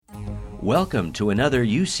Welcome to another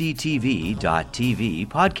UCTV.tv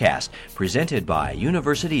podcast presented by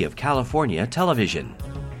University of California Television.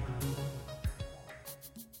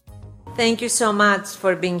 Thank you so much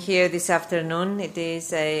for being here this afternoon. It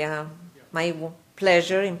is my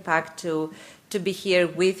pleasure, in fact, to be here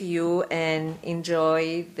with you and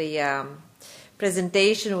enjoy the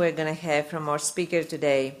presentation we're going to have from our speaker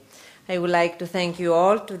today. I would like to thank you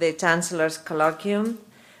all to the Chancellor's Colloquium.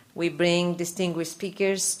 We bring distinguished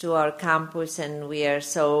speakers to our campus, and we are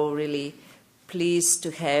so really pleased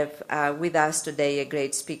to have with us today a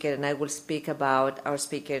great speaker, and I will speak about our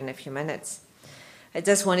speaker in a few minutes. I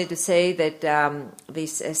just wanted to say that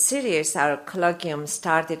this series, our colloquium,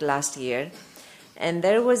 started last year, and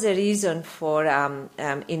there was a reason for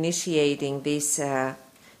initiating this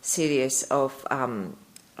series of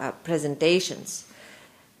presentations.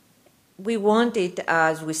 We wanted,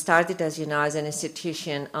 as we started, as you know, as an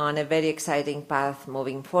institution on a very exciting path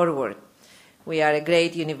moving forward. We are a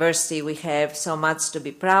great university. We have so much to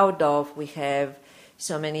be proud of. We have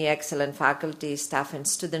so many excellent faculty, staff, and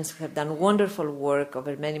students who have done wonderful work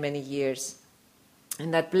over many, many years.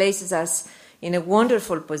 And that places us in a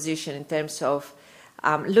wonderful position in terms of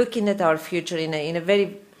looking at our future in a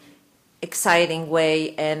very exciting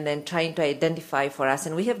way and then trying to identify for us.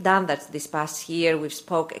 And we have done that this past year. We've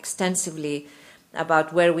spoke extensively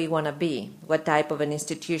about where we want to be, what type of an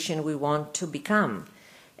institution we want to become,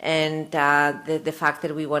 and the fact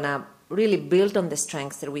that we want to really build on the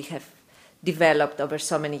strengths that we have developed over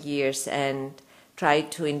so many years and try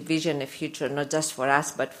to envision a future not just for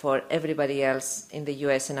us but for everybody else in the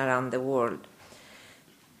U.S. and around the world.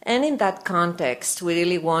 And in that context, we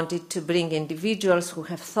really wanted to bring individuals who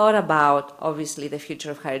have thought about, obviously, the future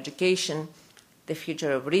of higher education, the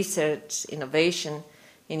future of research, innovation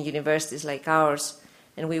in universities like ours,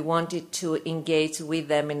 and we wanted to engage with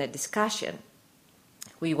them in a discussion.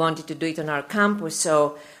 We wanted to do it on our campus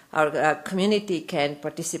so our community can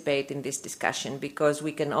participate in this discussion because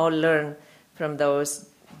we can all learn from those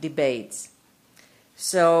debates.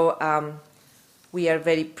 So we are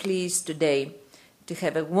very pleased today to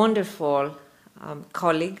have a wonderful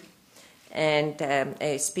colleague and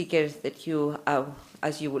a speaker that you,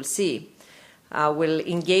 as you will see, will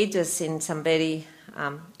engage us in some very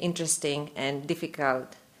interesting and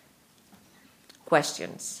difficult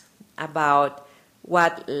questions about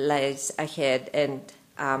what lies ahead and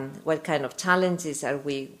what kind of challenges are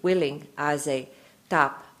we willing as a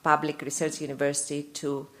top public research university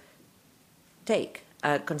to take,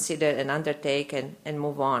 consider and undertake and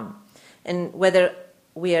move on. And whether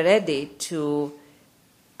we are ready to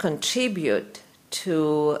contribute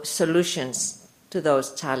to solutions to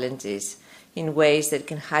those challenges in ways that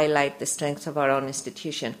can highlight the strengths of our own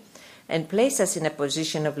institution and place us in a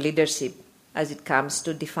position of leadership as it comes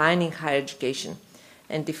to defining higher education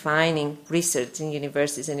and defining research in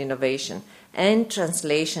universities and innovation and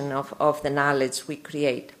translation of the knowledge we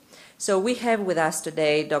create. So we have with us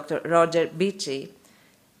today Dr. Roger Beachy,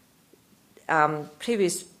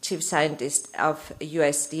 previous chief scientist of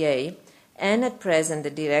USDA, and at present the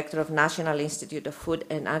director of National Institute of Food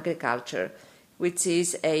and Agriculture, which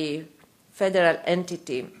is a federal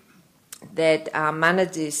entity that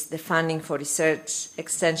manages the funding for research,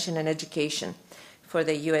 extension, and education for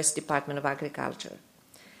the U.S. Department of Agriculture.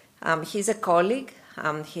 He's a colleague.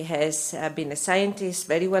 He has been a scientist,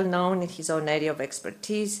 very well known in his own area of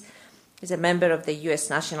expertise. He's a member of the U.S.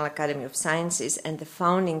 National Academy of Sciences and the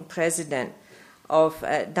founding president of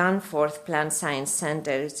Danforth Plant Science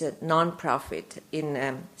Center. It's a nonprofit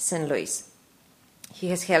in St. Louis. He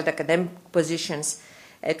has held academic positions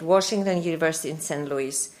at Washington University in St.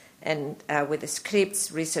 Louis and with the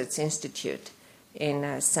Scripps Research Institute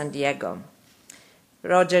in San Diego.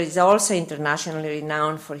 Roger is also internationally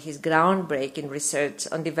renowned for his groundbreaking research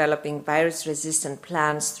on developing virus-resistant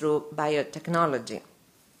plants through biotechnology.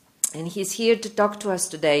 And he's here to talk to us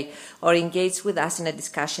today or engage with us in a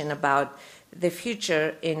discussion about the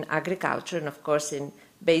future in agriculture and, of course, in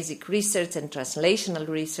basic research and translational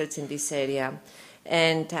research in this area.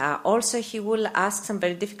 And also he will ask some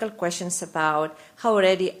very difficult questions about how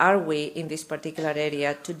ready are we in this particular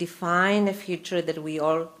area to define a future that we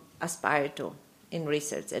all aspire to in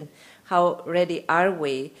research, and how ready are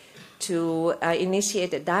we to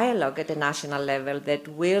initiate a dialogue at the national level that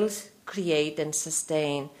will create and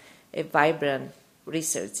sustain a vibrant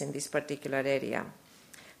research in this particular area.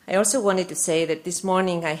 I also wanted to say that this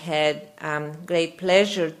morning I had great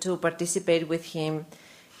pleasure to participate with him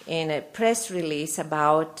in a press release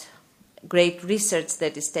about great research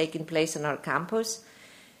that is taking place on our campus.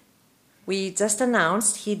 we just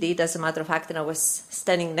announced, he did, as a matter of fact, and I was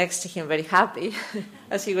standing next to him very happy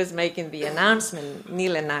as he was making the announcement.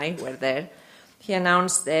 Neil and I were there. He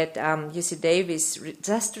announced that UC Davis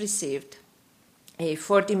just received a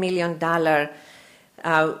 $40 million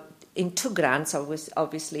in 2 grants.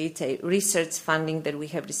 Obviously, it's a research funding that we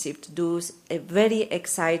have received to do a very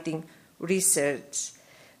exciting research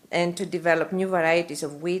and to develop new varieties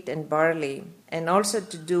of wheat and barley, and also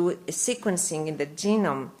to do a sequencing in the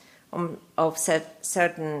genome of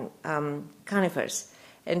certain conifers.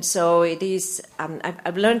 And so it is,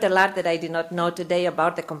 I've learned a lot that I did not know today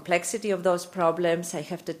about the complexity of those problems. I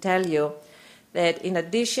have to tell you that in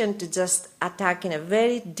addition to just attacking a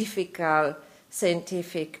very difficult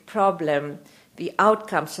scientific problem, the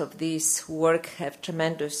outcomes of this work have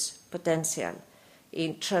tremendous potential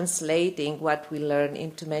in translating what we learn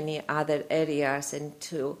into many other areas and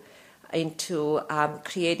into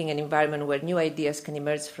creating an environment where new ideas can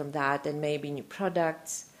emerge from that, and maybe new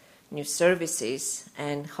products, new services,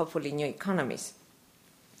 and hopefully new economies.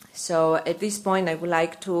 So at this point, I would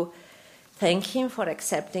like to thank him for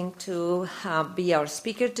accepting to be our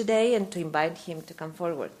speaker today and to invite him to come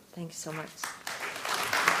forward. Thank you so much.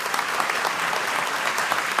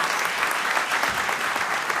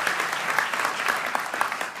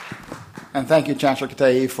 And thank you, Chancellor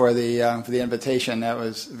Katai, for the invitation. I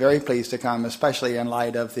was very pleased to come, especially in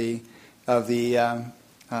light of the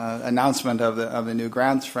announcement of the new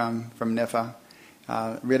grants from NIFA.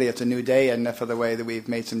 Really, it's a new day in NIFA, the way that we've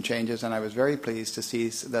made some changes, and I was very pleased to see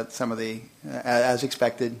that some of the, as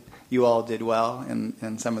expected, you all did well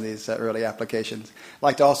in some of these early applications. I'd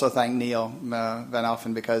like to also thank Neil Van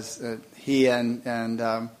Alphen, because he and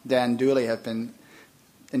Dan Dooley have been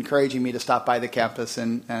encouraging me to stop by the campus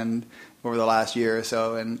and over the last year or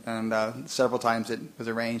so, and several times it was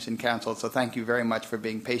arranged and canceled. So thank you very much for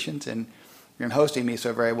being patient and hosting me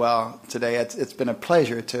so very well today. It's been a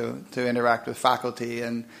pleasure to interact with faculty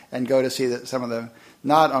and go to see some of the,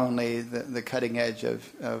 not only the cutting edge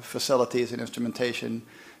of facilities and instrumentation,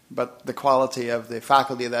 but the quality of the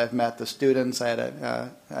faculty that I've met, the students. I had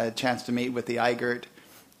a chance to meet with the IGERT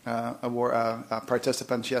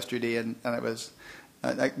participants yesterday, and it was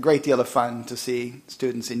a great deal of fun to see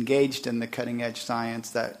students engaged in the cutting edge science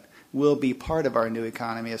that will be part of our new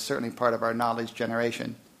economy, is certainly part of our knowledge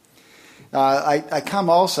generation. I come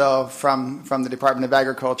also from the Department of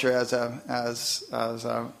Agriculture as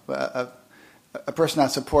a person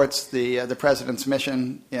that supports the President's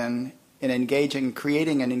mission in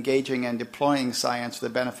creating and engaging and deploying science for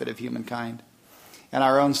the benefit of humankind. And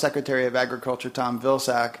our own Secretary of Agriculture, Tom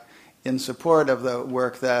Vilsack, in support of the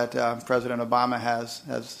work that President Obama has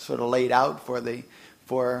sort of laid out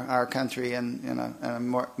for our country in a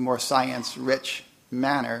more science-rich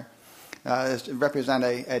manner, represent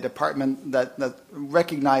a department that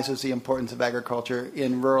recognizes the importance of agriculture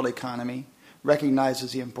in rural economy,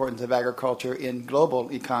 recognizes the importance of agriculture in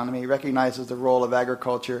global economy, recognizes the role of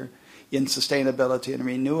agriculture in sustainability and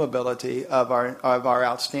renewability of our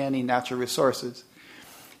outstanding natural resources.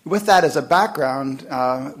 With that as a background,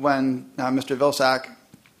 when Mr. Vilsack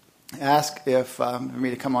asked for me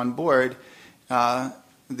to come on board,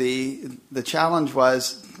 the challenge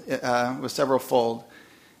was several-fold.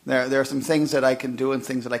 There are some things that I can do and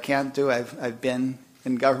things that I can't do. I've been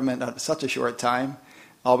in government such a short time,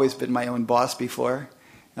 always been my own boss before.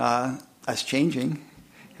 That's changing.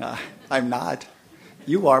 I'm not.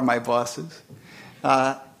 You are my bosses.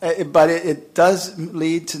 But it does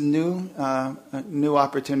lead to new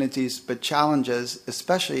opportunities, but challenges,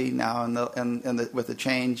 especially now with the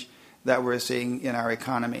change that we're seeing in our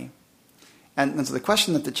economy. And so the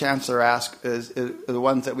question that the Chancellor asked is the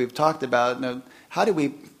ones that we've talked about. How do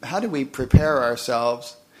we prepare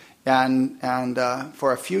ourselves and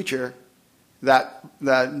for a future that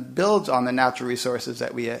builds on the natural resources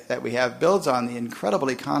that we have, builds on the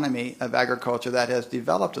incredible economy of agriculture that has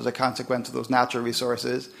developed as a consequence of those natural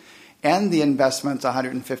resources, and the investments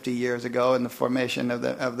 150 years ago in the formation of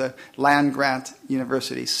the land-grant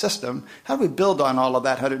university system? How do we build on all of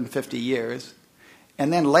that 150 years,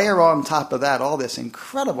 and then layer on top of that all this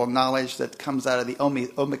incredible knowledge that comes out of the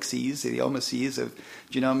omics of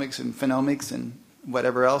genomics and phenomics and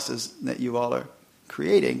whatever else is that you all are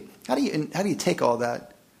creating? How do you take all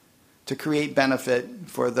that to create benefit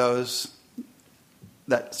for those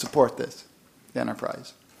that support this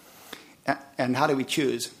enterprise? And how do we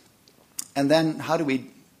choose? And then how do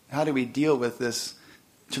we deal with this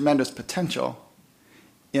tremendous potential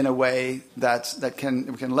in a way that we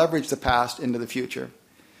can leverage the past into the future?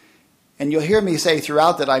 And you'll hear me say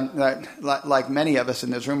throughout that like many of us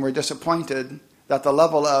in this room, we're disappointed that the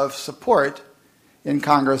level of support in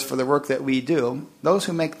Congress for the work that we do, those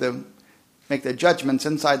who make the make the judgments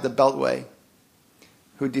inside the Beltway,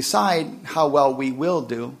 who decide how well we will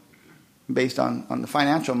do based on the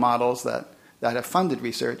financial models that have funded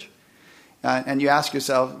research. And we ask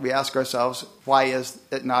ourselves, why is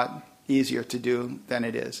it not easier to do than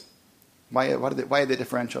it is? Why the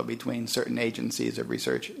differential between certain agencies of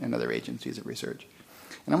research and other agencies of research?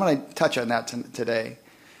 And I'm going to touch on that today.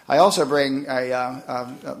 I also bring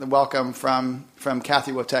the welcome from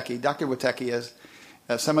Kathy Wotecki. Dr. Wotecki, as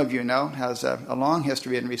some of you know, has a long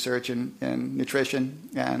history in research in nutrition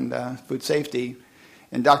and food safety.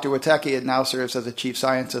 And Dr. Wotecki now serves as a chief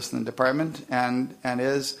scientist in the department and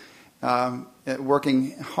is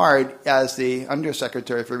working hard as the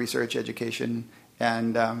Undersecretary for Research, Education,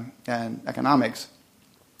 and Economics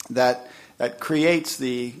that creates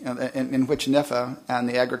in which NIFA and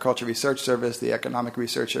the Agriculture Research Service, the Economic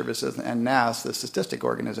Research Services, and NASS, the statistic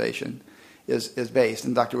organization, is based.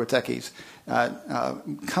 And Dr. Wotecki's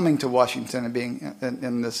coming to Washington and being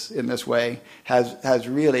in this way has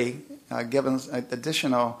really given us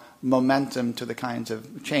additional momentum to the kinds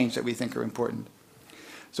of change that we think are important.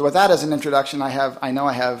 So with that as an introduction, I know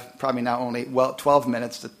I have probably now only 12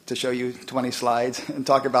 minutes to show you 20 slides and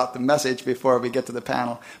talk about the message before we get to the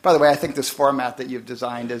panel. By the way, I think this format that you've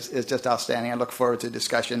designed is just outstanding. I look forward to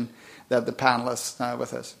discussion of the panelists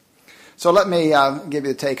with us. So let me give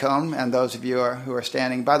you the take-home, and those of you who are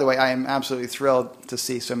standing. By the way, I am absolutely thrilled to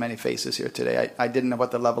see so many faces here today. I didn't know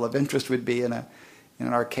what the level of interest would be in an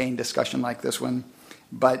arcane discussion like this one,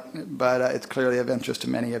 but it's clearly of interest to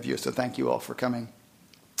many of you, so thank you all for coming.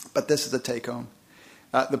 But this is the take-home.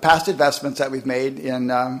 The past investments that we've made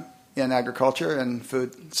in agriculture and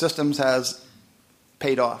food systems has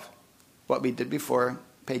paid off. What we did before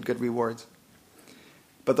paid good rewards.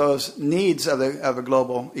 But those needs of a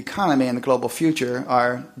global economy and the global future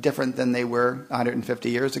are different than they were 150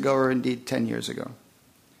 years ago or indeed 10 years ago.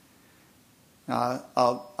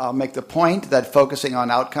 I'll make the point that focusing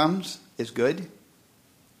on outcomes is good.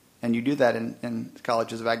 And you do that in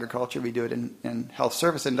colleges of agriculture. We do it in health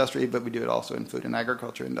service industry, but we do it also in food and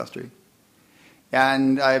agriculture industry.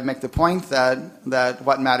 And I make the point that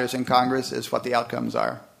what matters in Congress is what the outcomes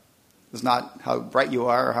are. It's not how bright you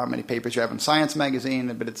are or how many papers you have in Science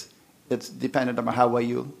magazine, but it's dependent on how well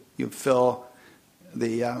you fill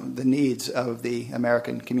the needs of the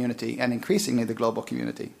American community and increasingly the global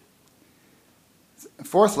community.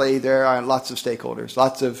 Fourthly, there are lots of stakeholders,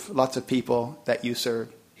 lots of people that you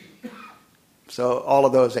serve. So all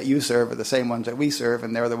of those that you serve are the same ones that we serve,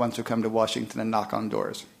 and they're the ones who come to Washington and knock on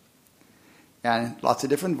doors. And lots of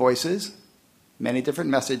different voices, many different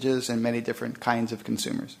messages, and many different kinds of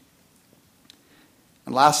consumers.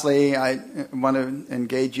 And lastly, I want to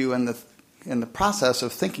engage you in the process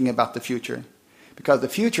of thinking about the future, because the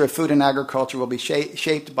future of food and agriculture will be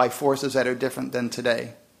shaped by forces that are different than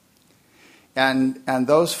today. And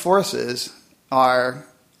those forces are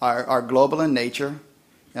global in nature.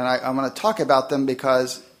 And I'm going to talk about them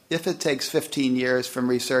because if it takes 15 years from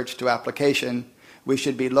research to application, we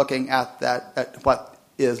should be looking at what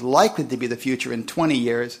is likely to be the future in 20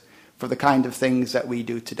 years for the kind of things that we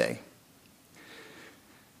do today.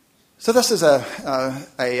 So this is a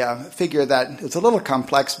figure that is a little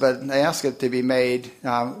complex, but I ask it to be made.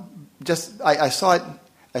 I saw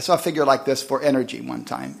a figure like this for energy one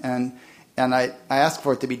time, and I asked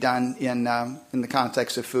for it to be done in the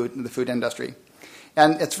context of food, the food industry.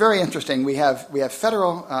 And it's very interesting. We have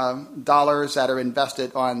federal dollars that are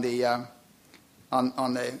invested on the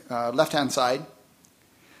left-hand side.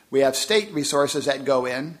 We have state resources that go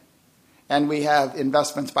in, and we have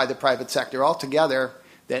investments by the private sector. Altogether,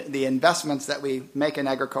 the investments that we make in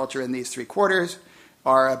agriculture in these three quarters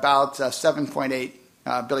are about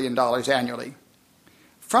 $7.8 billion annually.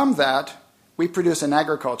 From that, we produce an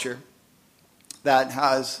agriculture that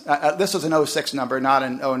has, this is an 06 number, not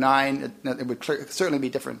an 09. It would certainly be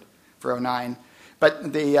different for 09.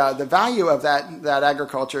 But the value of that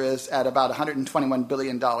agriculture is at about $121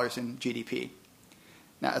 billion in GDP.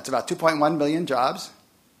 Now, it's about 2.1 million jobs.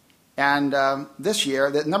 And this year,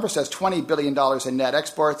 the number says $20 billion in net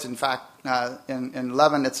exports. In fact, in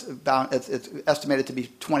 11, it's estimated to be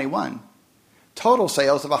 21. Total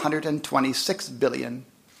sales of 126 billion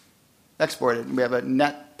exported. We have a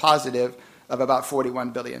net positive of about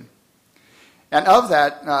 41 billion. And of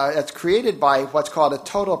that, it's created by what's called a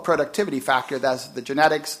total productivity factor. That's the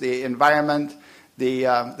genetics, the environment,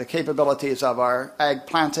 the capabilities of our ag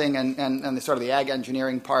planting and the sort of the ag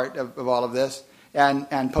engineering part of all of this,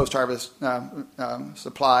 and post-harvest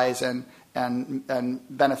supplies and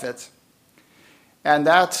benefits. And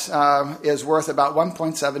that is worth about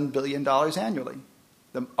 $1.7 billion annually.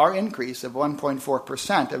 Our increase of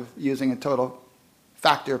 1.4% of using a total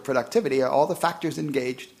factor of productivity, all the factors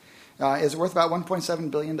engaged, is worth about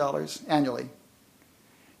 $1.7 billion annually.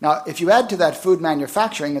 Now, if you add to that food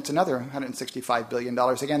manufacturing, it's another $165 billion.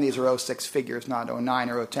 Again, these are 06 figures, not 09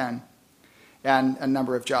 or 010, and a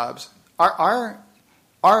number of jobs. Our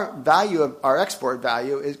value of our export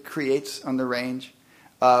value creates on the range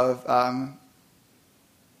of 1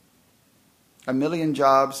 million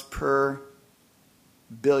jobs per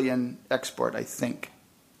billion export, I think.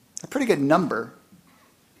 A pretty good number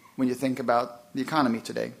when you think about the economy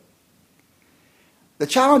today. The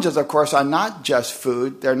challenges, of course, are not just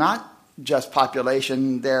food. They're not just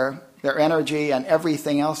population. They're energy and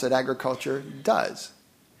everything else that agriculture does.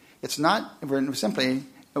 It's not,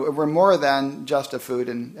 we're more than just a food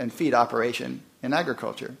and feed operation in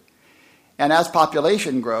agriculture. And as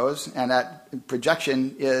population grows, and that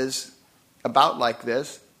projection is about like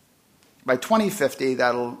this, by 2050,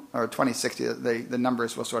 or 2060, the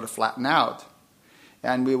numbers will sort of flatten out.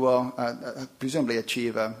 And we will presumably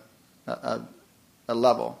achieve a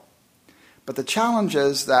level. But the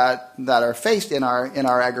challenges that are faced in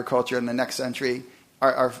our agriculture in the next century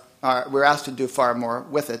we're asked to do far more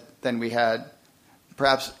with it than we had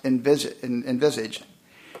perhaps envisaged.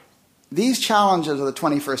 These challenges of the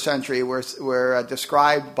 21st century were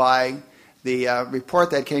described by the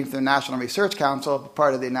report that came from the National Research Council,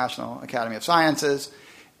 part of the National Academy of Sciences,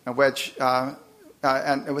 which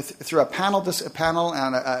through a panel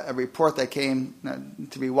and a report that came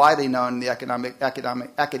to be widely known in the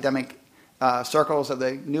academic circles of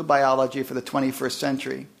the new biology for the 21st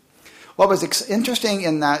century. What was interesting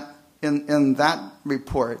in that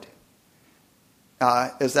report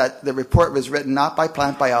is that the report was written not by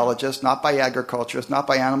plant biologists, not by agriculturists, not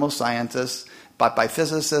by animal scientists, but by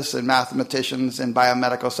physicists and mathematicians and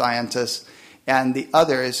biomedical scientists and the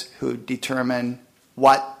others who determine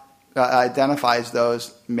what identifies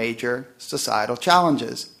those major societal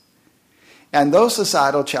challenges. And those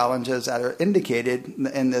societal challenges that are indicated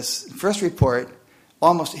in this first report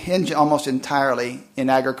hinge almost entirely in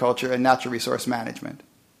agriculture and natural resource management.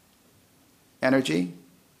 Energy,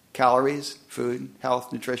 calories, food,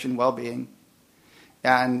 health, nutrition, well-being,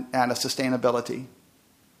 and a sustainability,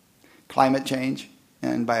 climate change,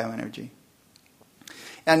 and bioenergy.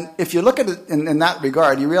 And if you look at it in that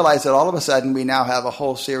regard, you realize that all of a sudden we now have a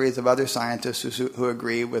whole series of other scientists who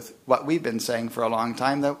agree with what we've been saying for a long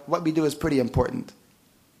time, that what we do is pretty important.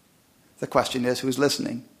 The question is, who's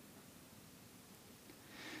listening?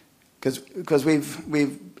 Because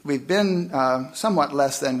we've been somewhat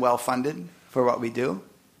less than well-funded for what we do.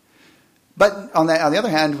 But on the other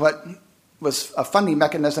hand, what was a funding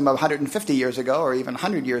mechanism of 150 years ago, or even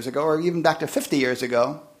 100 years ago, or even back to 50 years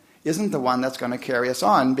ago, isn't the one that's going to carry us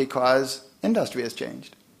on because industry has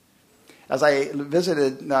changed. As I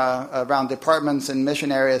visited around departments and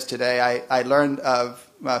mission areas today, I learned of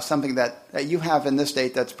something that you have in this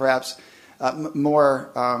state that's perhaps more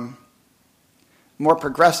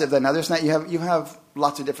progressive than others. And that you have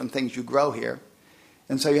lots of different things you grow here.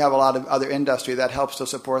 And so you have a lot of other industry that helps to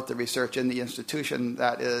support the research in the institution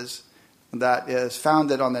that is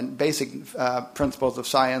founded on the basic principles of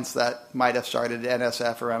science that might have started at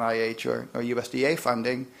NSF or NIH or USDA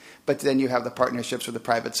funding, but then you have the partnerships with the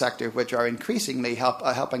private sector, which are increasingly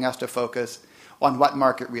helping us to focus on what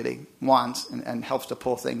market really wants and helps to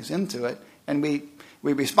pull things into it, and we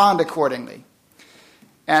respond accordingly.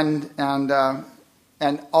 And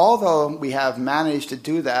although we have managed to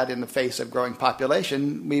do that in the face of growing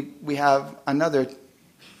population, we have another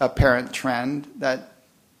apparent trend that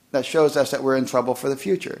shows us that we're in trouble for the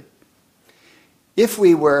future. If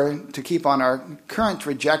we were to keep on our current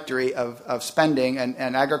trajectory of spending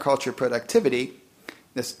and agriculture productivity,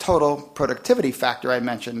 this total productivity factor I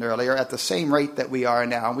mentioned earlier, at the same rate that we are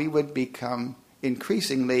now, we would become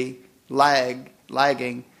increasingly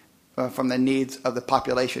lagging from the needs of the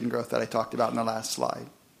population growth that I talked about in the last slide.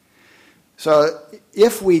 So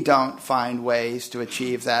if we don't find ways to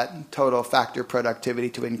achieve that total factor productivity,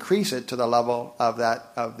 to increase it to the level of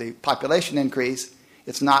the population increase,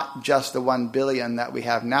 it's not just the 1 billion that we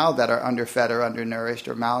have now that are underfed or undernourished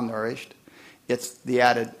or malnourished. It's the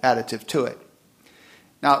additive to it.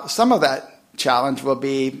 Now, some of that challenge will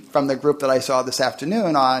be from the group that I saw this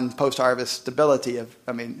afternoon on post-harvest stability.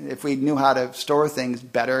 If we knew how to store things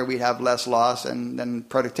better, we'd have less loss and then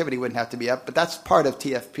productivity wouldn't have to be up. But that's part of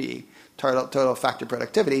TFP, total factor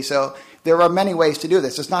productivity. So there are many ways to do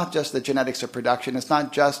this. It's not just the genetics of production. It's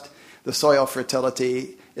not just the soil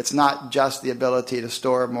fertility. It's not just the ability to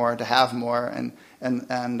store more, to have more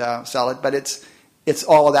and sell it. But it's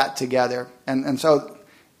all of that together. And so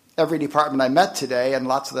every department I met today, and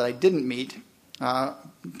lots that I didn't meet,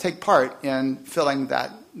 take part in filling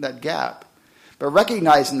that gap. But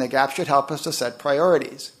recognizing the gap should help us to set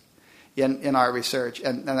priorities in our research.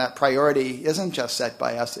 And that priority isn't just set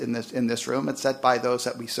by us in this room, it's set by those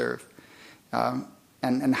that we serve.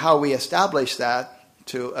 And how we establish that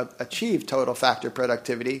to achieve total factor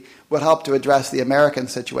productivity will help to address the American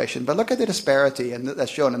situation. But look at the disparity, and that's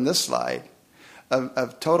shown in this slide,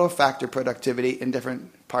 of total factor productivity in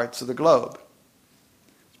different parts of the globe.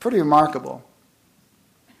 It's pretty remarkable.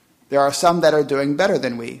 There are some that are doing better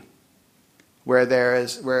than we, where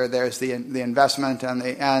there's the investment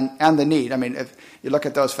and the need. I mean, if you look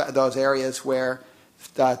at those areas where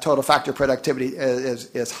the total factor productivity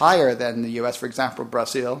is higher than the U.S., for example,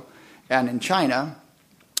 Brazil, and in China,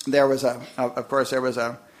 there was a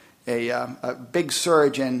big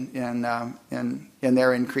surge in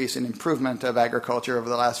their increase in improvement of agriculture over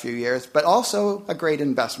the last few years, but also a great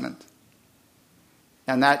investment.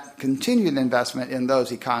 And that continued investment in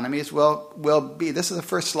those economies will be, this is the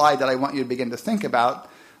first slide that I want you to begin to think about,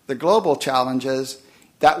 the global challenges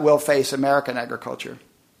that will face American agriculture.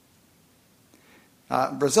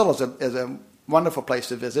 Brazil is a wonderful place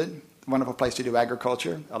to visit, a wonderful place to do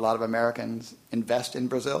agriculture. A lot of Americans invest in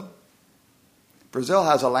Brazil. Brazil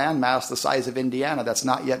has a landmass the size of Indiana that's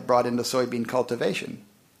not yet brought into soybean cultivation.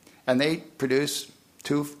 And they produce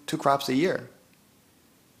two crops a year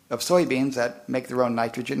of soybeans that make their own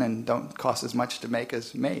nitrogen and don't cost as much to make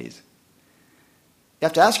as maize. You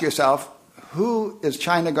have to ask yourself, who is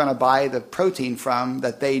China going to buy the protein from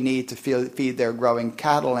that they need to feed their growing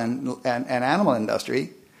cattle and animal industry?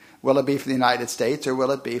 Will it be from the United States or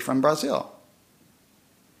will it be from Brazil?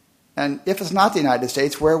 And if it's not the United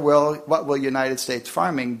States, what will United States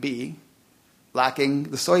farming be lacking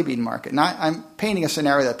the soybean market? Now, I'm painting a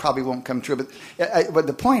scenario that probably won't come true, but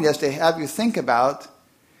the point is to have you think about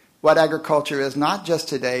what agriculture is not just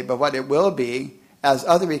today, but what it will be as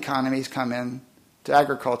other economies come in to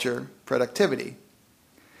agriculture productivity.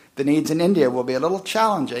 The needs in India will be a little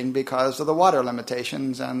challenging because of the water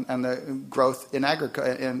limitations and the growth in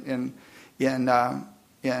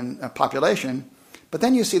population. But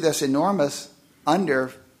then you see this enormous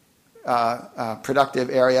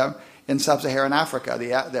productive area in sub-Saharan Africa,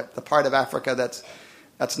 the part of Africa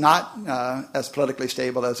that's not as politically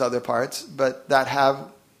stable as other parts, but that have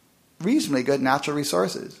reasonably good natural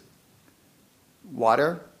resources.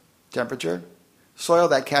 Water, temperature, soil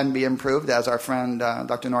that can be improved, as our friend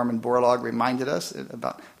Dr. Norman Borlaug reminded us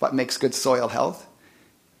about what makes good soil health.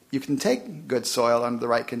 You can take good soil under the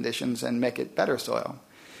right conditions and make it better soil.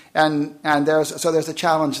 And there's a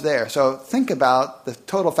challenge there. So think about the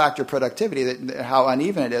total factor productivity, how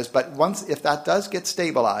uneven it is, but if that does get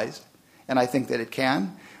stabilized, and I think that it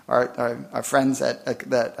can, our friends at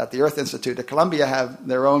the Earth Institute at Columbia have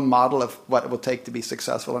their own model of what it will take to be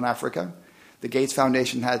successful in Africa. The Gates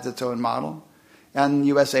Foundation has its own model, and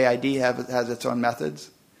USAID has its own methods.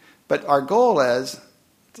 But our goal is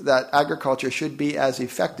that agriculture should be as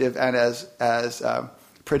effective and as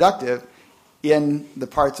productive in the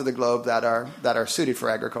parts of the globe that are suited for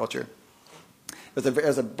agriculture.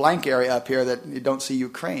 There's a blank area up here that you don't see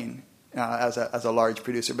Ukraine as a large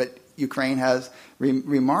producer, but Ukraine has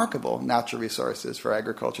remarkable natural resources for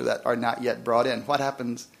agriculture that are not yet brought in. What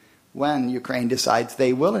happens when Ukraine decides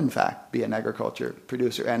they will, in fact, be an agriculture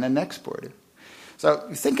producer and an exporter? So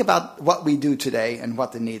think about what we do today and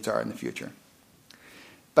what the needs are in the future.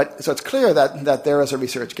 So it's clear that there is a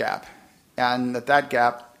research gap, and that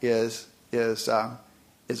gap is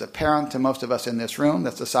apparent to most of us in this room,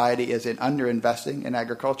 that society is underinvesting in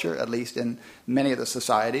agriculture, at least in many of the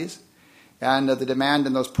societies. And the demand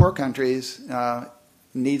in those poor countries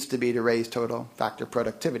needs to be to raise total factor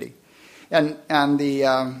productivity. And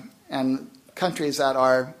countries that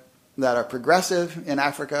are progressive in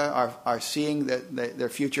Africa are seeing that their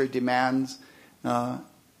future demands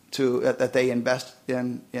that they invest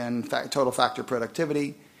in total factor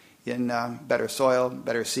productivity, in better soil,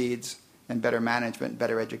 better seeds, and better management,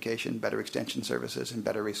 better education, better extension services, and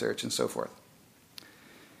better research, and so forth.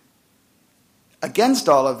 Against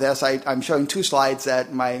all of this, I'm showing two slides that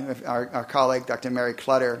our colleague, Dr. Mary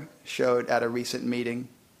Clutter, showed at a recent meeting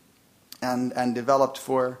and developed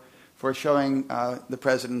for showing the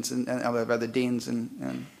presidents and the deans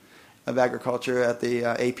of agriculture at the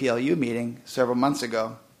APLU meeting several months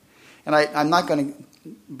ago. And I'm not going to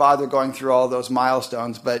bother going through all those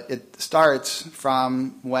milestones, but it starts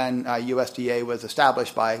from when USDA was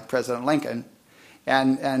established by President Lincoln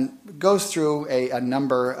and goes through a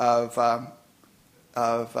number of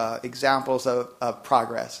examples of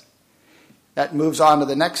progress. That moves on to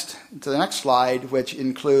the next slide, which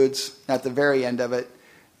includes at the very end of it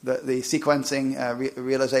the sequencing,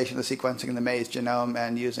 realization of the sequencing in the maize genome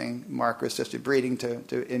and using marker-assisted breeding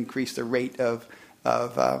to increase the rate of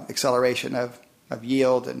acceleration of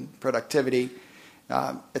yield and productivity.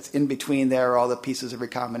 It's in between there, all the pieces of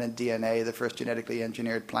recombinant DNA, the first genetically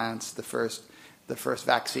engineered plants, the first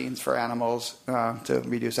vaccines for animals to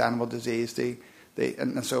reduce animal disease,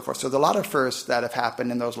 and so forth. So there's a lot of firsts that have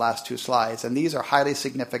happened in those last two slides, and these are highly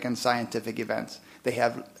significant scientific events. They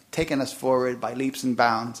have taken us forward by leaps and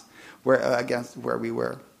bounds against where we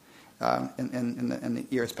were in the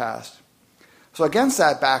years past. So against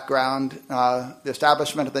that background, the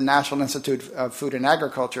establishment of the National Institute of Food and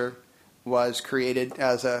Agriculture was created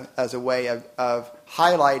as a way of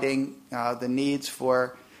highlighting the needs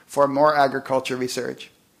for more agriculture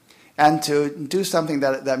research, and to do something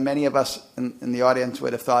that many of us in the audience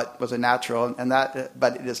would have thought was a natural,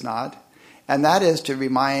 but it is not, and that is to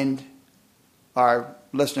remind our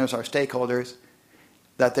listeners, our stakeholders,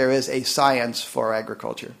 that there is a science for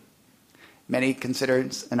agriculture. Many consider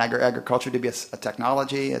agriculture to be a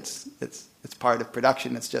technology. It's part of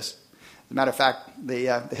production. It's just, as a matter of fact,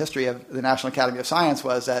 the history of the National Academy of Science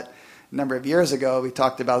was that a number of years ago we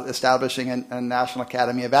talked about establishing a National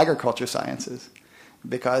Academy of Agriculture Sciences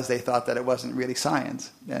because they thought that it wasn't really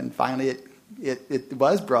science. And finally it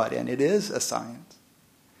was brought in. It is a science.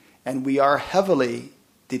 And we are heavily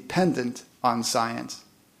dependent on science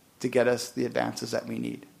to get us the advances that we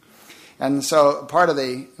need. And so part of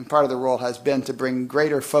the role has been to bring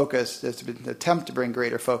greater focus, has been to attempt to bring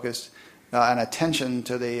greater focus and attention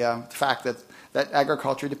to the fact that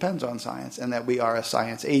agriculture depends on science and that we are a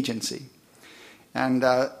science agency. And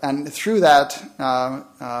through that,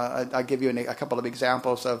 I'll give you a couple of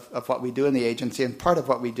examples of what we do in the agency. And part of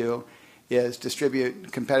what we do is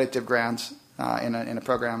distribute competitive grants in a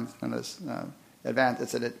program in this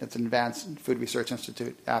it's an Advanced Food Research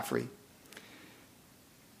Institute, AFRI.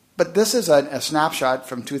 But this is a snapshot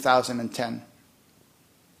from 2010.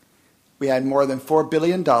 We had more than $4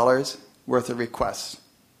 billion worth of requests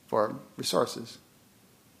for resources.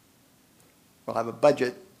 We'll have a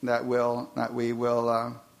budget that we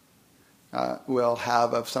will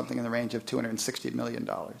have of something in the range of $260 million.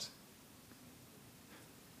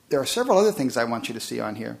 There are several other things I want you to see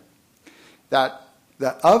on here. That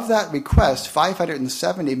of that request,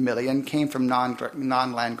 $570 million came from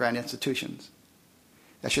non-land grant institutions.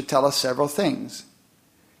 That should tell us several things.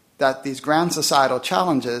 That these grand societal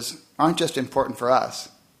challenges aren't just important for us,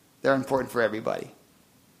 they're important for everybody.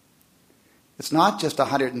 It's not just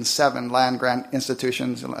 107 land grant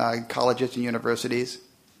institutions, colleges and universities.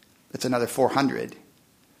 It's another 400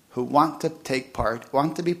 who want to take part,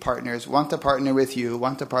 want to be partners, want to partner with you,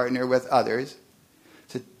 want to partner with others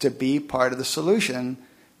to be part of the solution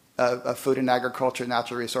of food and agriculture,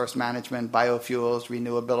 natural resource management, biofuels,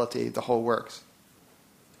 renewability, the whole works.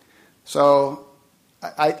 So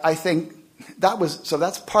I think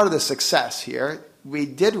that's part of the success here. We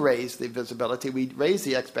did raise the visibility, we raised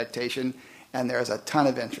the expectation, and there's a ton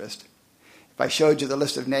of interest. If I showed you the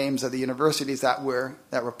list of names of the universities that were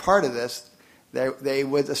part of this, they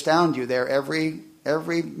would astound you. They're every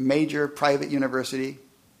major private university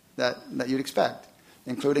that you'd expect,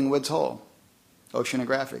 including Woods Hole,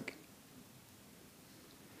 Oceanographic.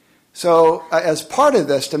 So as part of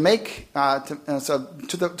this, to the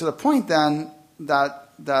point then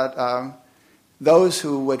that those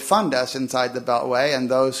who would fund us inside the Beltway and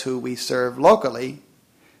those who we serve locally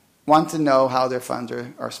want to know how their funds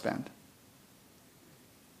are spent.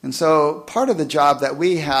 And so part of the job that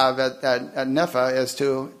we have at NIFA is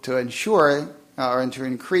to ensure and to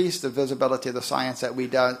increase the visibility of the science that we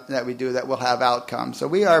do that will have outcomes. So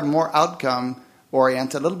we are more outcome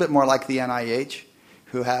oriented, a little bit more like the NIH,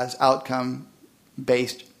 who has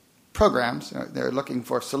outcome-based programs. They're looking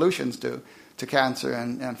for solutions to cancer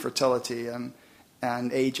and fertility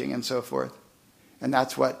and aging and so forth. And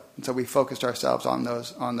so we focused ourselves on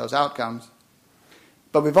those outcomes.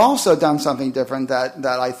 But we've also done something different that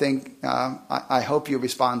I think I hope you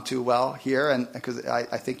respond to well here, and because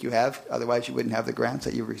I think you have. Otherwise, you wouldn't have the grants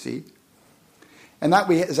that you've received. And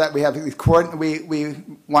we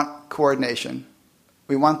want coordination.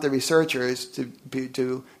 We want the researchers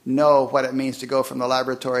to know what it means to go from the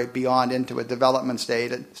laboratory beyond into a development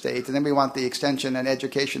stage, and then we want the extension and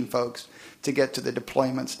education folks to get to the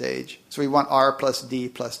deployment stage. So we want R plus D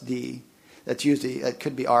plus D. It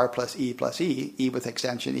could be R plus E plus E with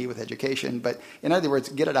extension, E with education. But in other words,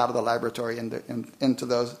 get it out of the laboratory into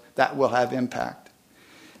those that will have impact.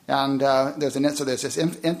 And there's this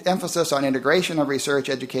emphasis on integration of research,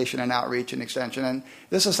 education, and outreach and extension. And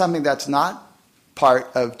this is something that's not part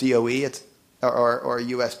of DOE or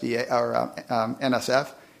USDA or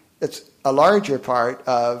NSF. a larger part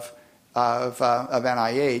of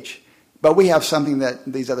NIH, but we have something that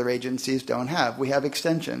these other agencies don't have. We have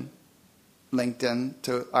extension linked in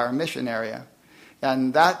to our mission area.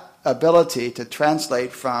 And that ability to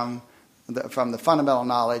translate from the fundamental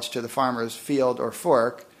knowledge to the farmer's field or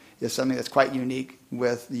fork is something that's quite unique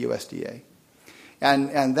with the USDA.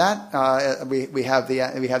 And that we have the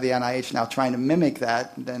NIH now trying to mimic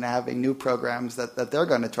that and having new programs that they're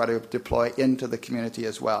going to try to deploy into the community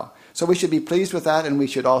as well. So we should be pleased with that, and we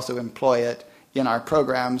should also employ it in our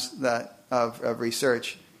programs of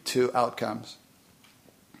research to outcomes.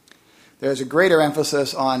 There's a greater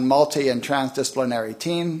emphasis on multi- and transdisciplinary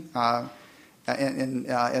team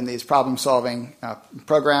in these problem-solving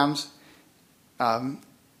programs.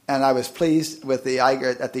 And I was pleased with the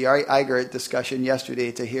IGERT discussion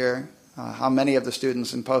yesterday to hear how many of the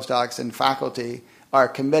students and postdocs and faculty are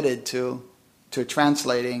committed to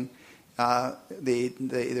translating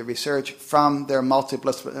the research from their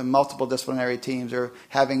multiple disciplinary teams, or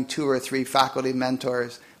having 2 or 3 faculty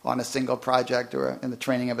mentors on a single project or in the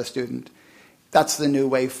training of a student. That's the new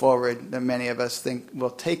way forward that many of us think will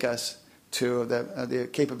take us to the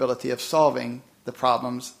capability of solving the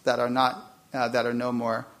problems that are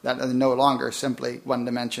no longer simply one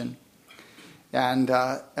dimension. And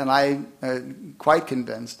I'm quite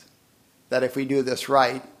convinced that if we do this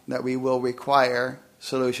right, that we will require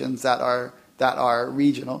solutions that are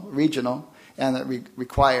regional and that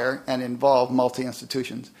require and involve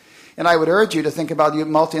multi-institutions. And I would urge you to think about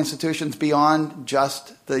multi-institutions beyond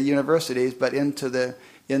just the universities, but into the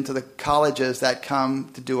colleges that come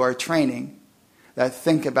to do our training, that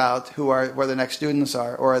think about where the next students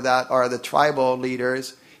are, or that are the tribal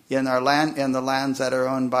leaders in the lands that are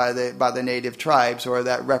owned by the native tribes, or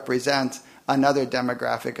that represent another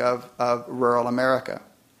demographic of rural America.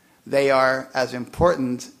 They are as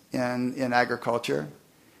important in agriculture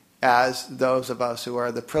as those of us who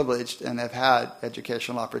are the privileged and have had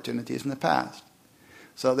educational opportunities in the past.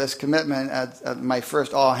 So this commitment at my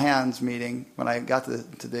first all-hands meeting when I got to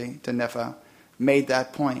NIFA made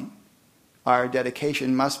that point. Our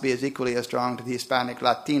dedication must be as equally as strong to the Hispanic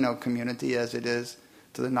Latino community as it is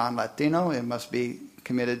to the non-Latino. It must be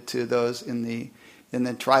committed to those in the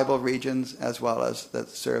tribal regions, as well as that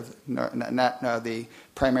serve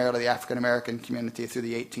primarily the African American community through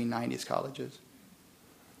the 1890s colleges.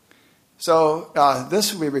 So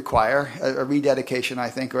this we require a rededication, I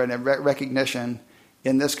think, or a recognition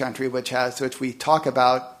in this country, which we talk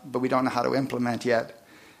about, but we don't know how to implement yet,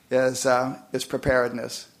 is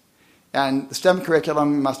preparedness. And the STEM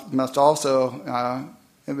curriculum must also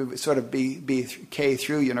sort of be K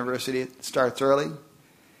through university. It starts early,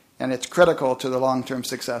 and it's critical to the long-term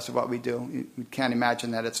success of what we do. You can't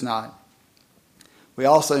imagine that it's not. We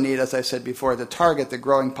also need, as I said before, to target the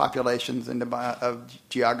growing populations of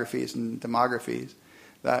geographies and demographies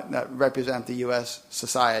that represent the U.S.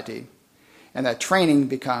 society, and that training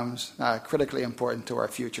becomes critically important to our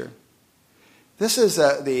future. This is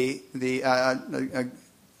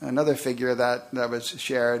another figure that was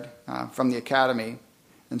shared from the Academy,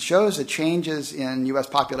 and shows the changes in U.S.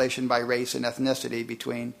 population by race and ethnicity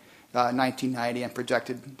between 1990 and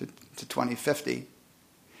projected to 2050.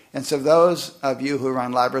 And so those of you who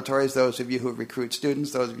run laboratories, those of you who recruit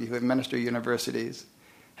students, those of you who administer universities,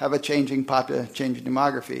 have a changing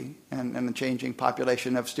demography and a changing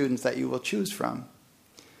population of students that you will choose from.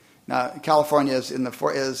 Now, California is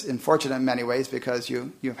unfortunate in many ways because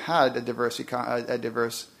you've had a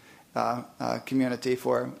diverse community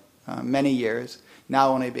for many years, now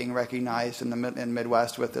only being recognized in the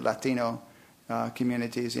Midwest with the Latino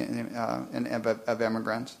communities of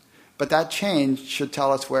immigrants. But that change should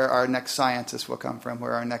tell us where our next scientists will come from,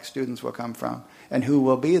 where our next students will come from, and who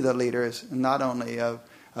will be the leaders, not only of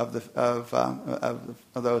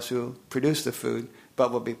those who produce the food,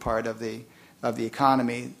 but will be part of the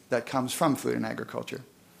economy that comes from food and agriculture.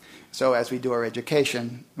 So as we do our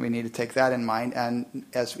education, we need to take that in mind. And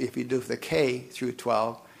if we do the K through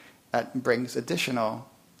 12, that brings additional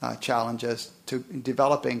challenges to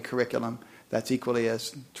developing curriculum that's equally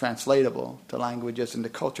as translatable to languages and to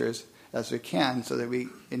cultures as we can, so that we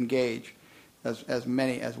engage as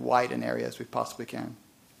wide an area as we possibly can.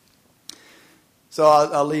 So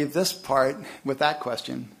I'll leave this part with that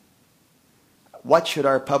question. What should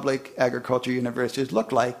our public agriculture universities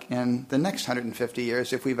look like in the next 150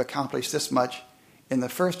 years? If we've accomplished this much in the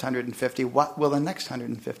first 150, what will the next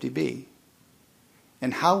 150 be?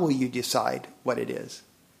 And how will you decide what it is?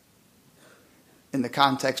 In the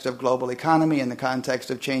context of global economy, in the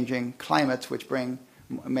context of changing climates, which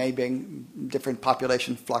may bring different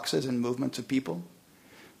population fluxes and movements of people,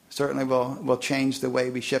 certainly will change the way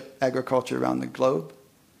we ship agriculture around the globe.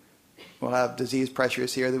 We'll have disease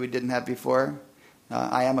pressures here that we didn't have before.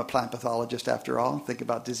 I am a plant pathologist after all. Think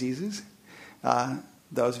about diseases.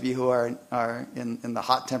 Those of you who are in the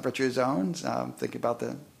hot temperature zones, think about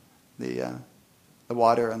the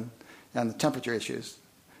water and the temperature issues.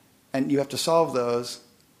 And you have to solve those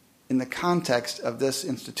in the context of this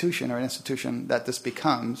institution, or an institution that this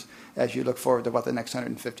becomes, as you look forward to what the next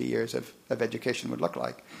 150 years of education would look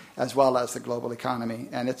like, as well as the global economy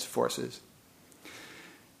and its forces.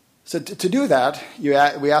 So to do that, we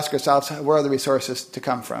ask ourselves, where are the resources to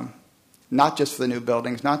come from? Not just for the new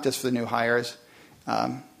buildings, not just for the new hires.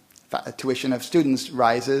 Tuition of students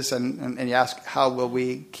rises, and you ask, how will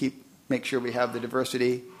we make sure we have the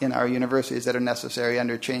diversity in our universities that are necessary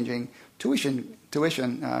under changing tuition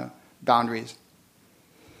boundaries?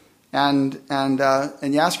 And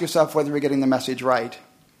you ask yourself whether we're getting the message right.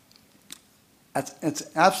 It's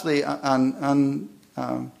absolutely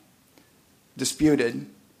undisputed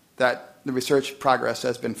that the research progress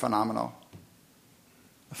has been phenomenal.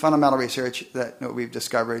 The fundamental research that we've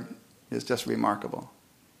discovered is just remarkable.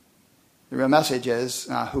 The real message is,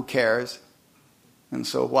 who cares, and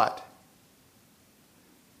so what?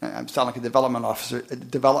 I'm sounding like a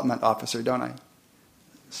development officer, don't I?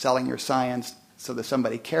 Selling your science so that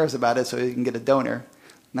somebody cares about it so you can get a donor.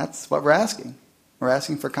 And that's what we're asking. We're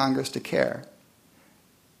asking for Congress to care,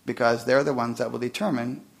 because they're the ones that will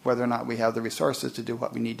determine whether or not we have the resources to do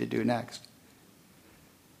what we need to do next.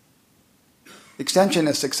 Extension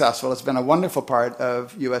is successful. It's been a wonderful part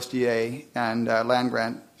of USDA and land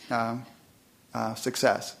grant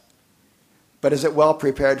success. But is it well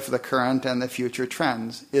prepared for the current and the future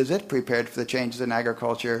trends? Is it prepared for the changes in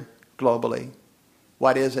agriculture globally?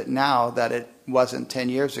 What is it now that it wasn't 10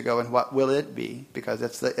 years ago, and what will it be? Because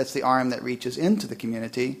it's the arm that reaches into the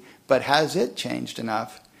community, but has it changed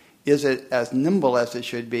enough? Is it as nimble as it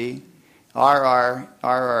should be? Are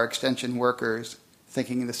our extension workers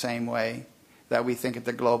thinking the same way that we think at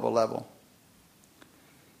the global level?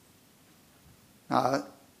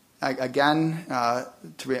 Again, a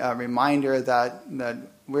reminder that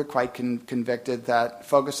we're quite convicted that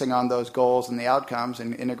focusing on those goals and the outcomes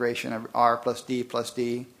and integration of R plus D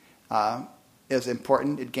is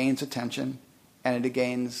important. It gains attention, and it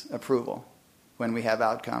gains approval when we have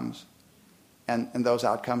outcomes. And those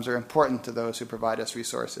outcomes are important to those who provide us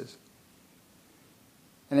resources.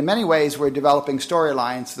 And in many ways, we're developing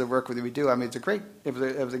storylines to the work that we do. I mean,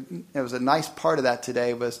 it was a nice part of that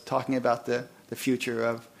today was talking about the future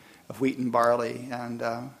of wheat and barley, and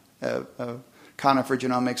conifer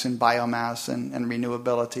genomics and biomass and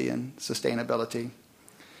renewability and sustainability.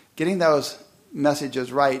 Getting those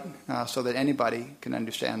messages right so that anybody can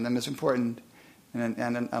understand them is important.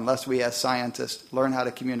 And unless we as scientists learn how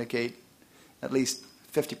to communicate, at least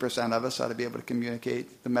 50% of us ought to be able to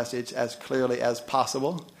communicate the message as clearly as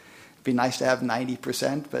possible. It'd be nice to have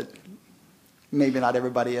 90%, but maybe not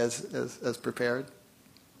everybody as prepared.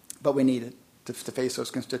 But we need it to face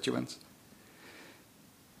those constituents.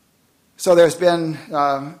 So there's been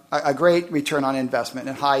a great return on investment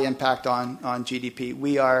and high impact on GDP.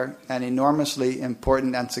 We are an enormously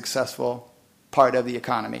important and successful part of the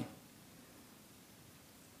economy.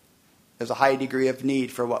 There's a high degree of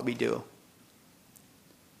need for what we do.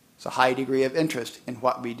 There's a high degree of interest in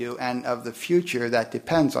what we do and of the future that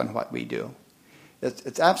depends on what we do.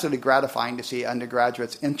 It's absolutely gratifying to see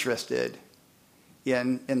undergraduates interested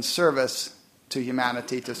in service to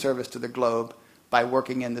humanity, to service to the globe, by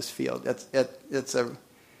working in this field. I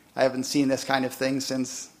haven't seen this kind of thing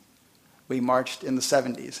since we marched in the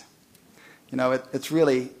 70s. You know,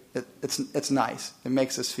 it's nice. It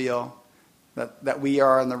makes us feel that we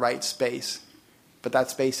are in the right space, but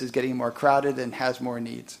that space is getting more crowded and has more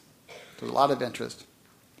needs. There's a lot of interest.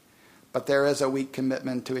 But there is a weak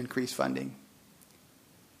commitment to increase funding.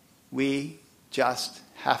 We just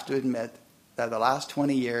have to admit that the last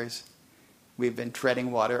 20 years, we've been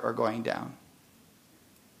treading water or going down.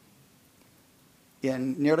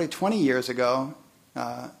 In nearly 20 years ago,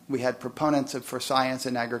 we had proponents for science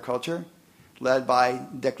and agriculture, led by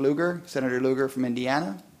Dick Lugar, Senator Lugar from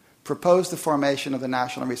Indiana, proposed the formation of the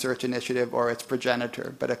National Research Initiative, or its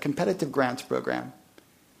progenitor, but a competitive grants program.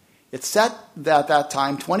 It set at that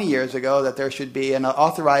time, 20 years ago, that there should be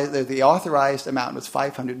the authorized amount was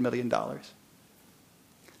 $500 million.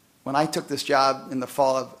 When I took this job in the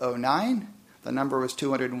fall of 2009, the number was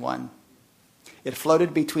 201. It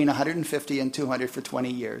floated between 150 and 200 for 20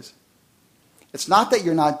 years. It's not that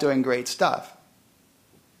you're not doing great stuff.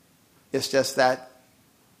 It's just that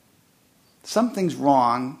something's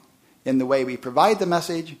wrong in the way we provide the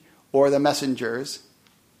message or the messengers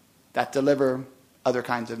that deliver other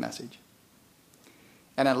kinds of message.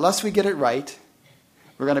 And unless we get it right,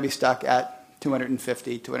 we're going to be stuck at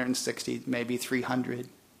 250, 260, maybe 300,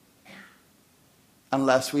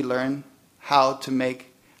 unless we learn how to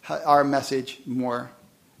make our message more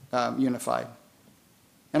unified.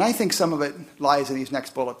 And I think some of it lies in these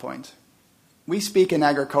next bullet points. We speak in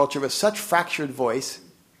agriculture with such fractured voice,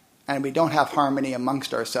 and we don't have harmony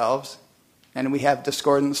amongst ourselves, and we have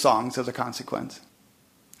discordant songs as a consequence.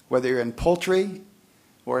 Whether you're in poultry,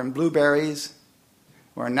 or in blueberries,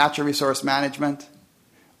 or in natural resource management,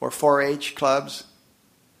 or 4-H clubs,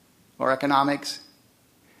 or economics,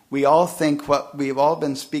 we all think we've all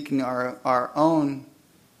been speaking our own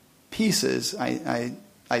pieces,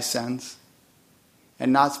 I sense,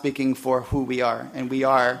 and not speaking for who we are. And we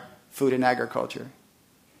are food and agriculture.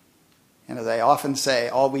 And as I often say,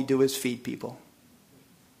 all we do is feed people.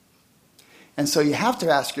 And so you have to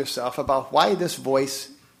ask yourself about why this voice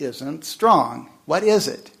isn't strong. What is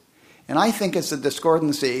it? And I think it's the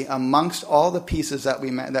discordancy amongst all the pieces that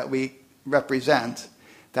we represent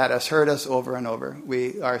that has hurt us over and over.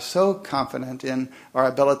 We are so confident in our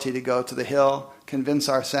ability to go to the Hill, convince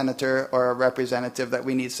our senator or a representative that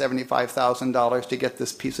we need $75,000 to get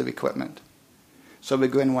this piece of equipment. So we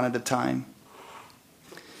go in one at a time.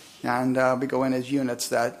 And we go in as units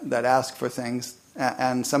that ask for things,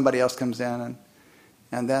 and somebody else comes in,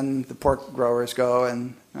 and then the pork growers go,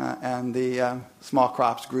 and the small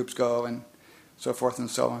crops groups go, and so forth and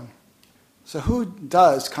so on. So who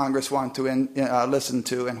does Congress want to listen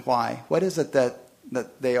to, and why? What is it that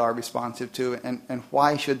they are responsive to, and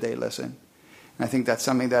why should they listen? And I think that's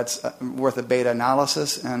something that's worth a beta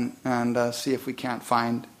analysis, and see if we can't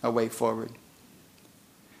find a way forward.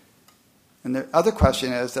 And the other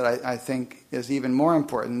question is that I think is even more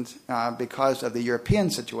important because of the European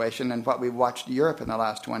situation and what we've watched Europe in the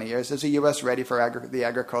last 20 years. Is the U.S. ready for the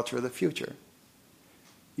agriculture of the future?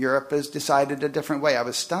 Europe has decided a different way. I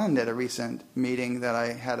was stunned at a recent meeting that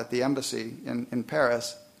I had at the embassy in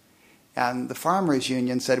Paris, and the Farmers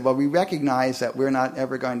Union said, well, we recognize that we're not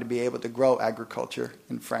ever going to be able to grow agriculture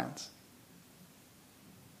in France.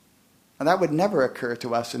 And that would never occur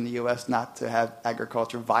to us in the U.S. not to have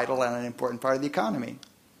agriculture vital and an important part of the economy.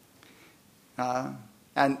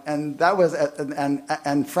 And that was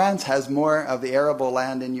and France has more of the arable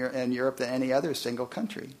land in Europe than any other single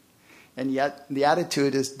country, and yet the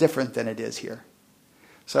attitude is different than it is here.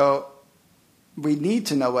 So we need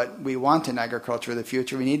to know what we want in agriculture of the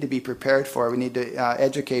future. We need to be prepared for it. We need to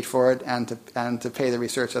educate for it and to pay the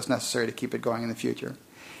research that's necessary to keep it going in the future,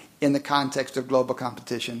 in the context of global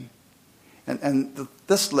competition. And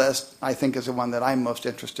this list, I think, is the one that I'm most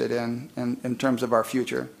interested in terms of our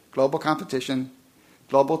future. Global competition,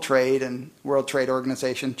 global trade and World Trade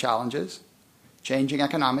Organization challenges, changing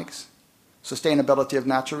economics, sustainability of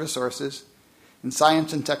natural resources, and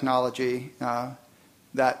science and technology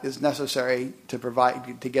that is necessary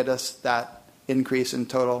to get us that increase in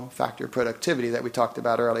total factor productivity that we talked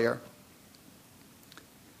about earlier.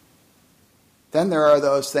 Then there are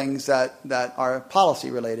those things that are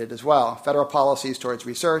policy-related as well. Federal policies towards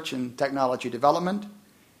research and technology development,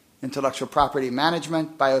 intellectual property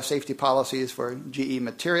management, biosafety policies for GE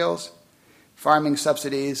materials, farming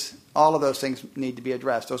subsidies, all of those things need to be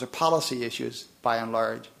addressed. Those are policy issues, by and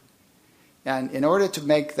large. And in order to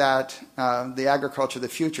make that the agriculture of the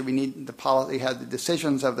future, we need the policy, have the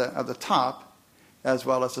decisions of the top, as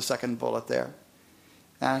well as the second bullet there.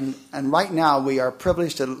 And right now we are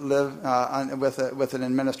privileged to live with an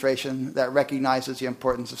administration that recognizes the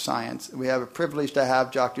importance of science. We have a privilege to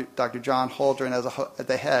have Dr. John Holdren at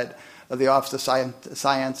the head of the Office of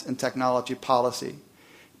Science and Technology Policy.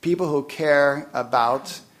 People who care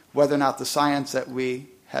about whether or not the science that we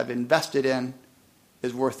have invested in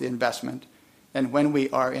is worth the investment. And when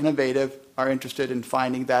we are innovative, are interested in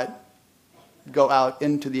finding that go out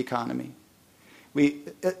into the economy.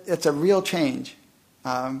 It's a real change.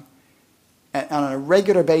 And on a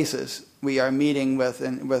regular basis, we are meeting with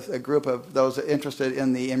a group of those interested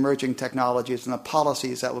in the emerging technologies and the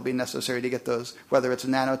policies that will be necessary to get those, whether it's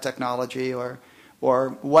nanotechnology or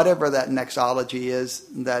whatever that nexology is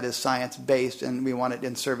that is science-based, and we want it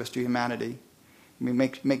in service to humanity. We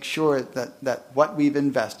make sure that what we've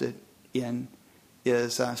invested in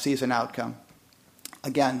sees an outcome.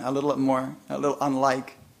 Again, a little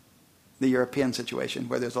unlike the European situation,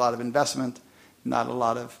 where there's a lot of investment, not a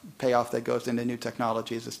lot of payoff that goes into new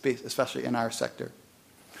technologies, especially in our sector.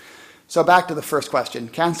 So back to the first question.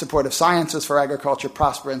 Can supportive sciences for agriculture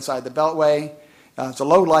prosper inside the Beltway? It's a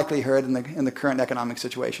low likelihood in the current economic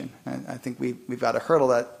situation. And I think we've got a hurdle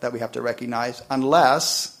that we have to recognize,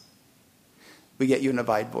 unless we get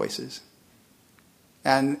unified voices.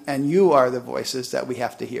 And you are the voices that we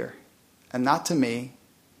have to hear. And not to me,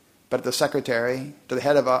 but to the Secretary, to the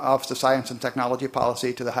head of Office of Science and Technology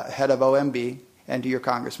Policy, to the head of OMB, and to your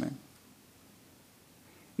congressman.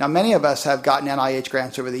 Now, many of us have gotten NIH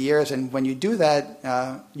grants over the years, and when you do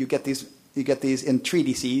that, you get these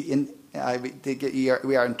entreaties.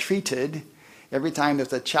 We are entreated every time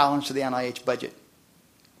there's a challenge to the NIH budget.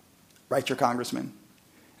 Write your congressman.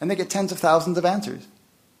 And they get tens of thousands of answers.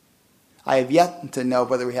 I have yet to know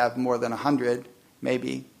whether we have more than 100,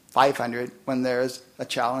 maybe 500, when there's a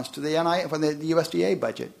challenge to the USDA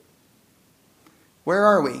budget. Where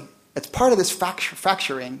are we? It's part of this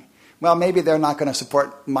fracturing. Well, maybe they're not going to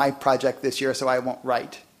support my project this year, so I won't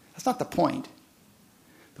write. That's not the point.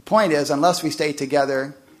 The point is, unless we stay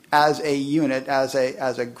together as a unit, as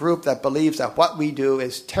a group that believes that what we do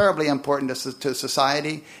is terribly important to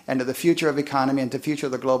society and to the future of economy and to the future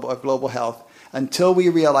of global health, until we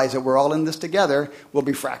realize that we're all in this together, we'll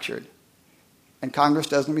be fractured. And Congress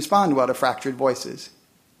doesn't respond well to fractured voices,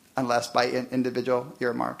 unless by individual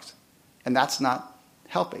earmarks. And that's not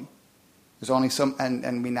helping. There's only some,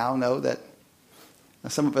 and we now know that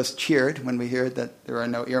some of us cheered when we heard that there are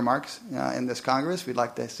no earmarks in this Congress. We'd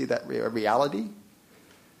like to see that a reality.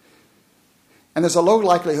 And there's a low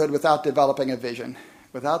likelihood without developing a vision,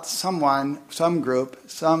 without someone, some group,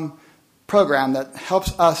 some program that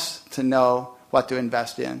helps us to know what to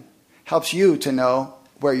invest in, helps you to know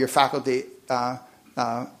where your faculty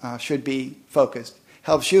should be focused,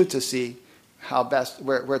 helps you to see how best,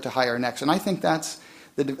 where to hire next. And I think that's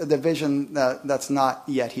the vision that's not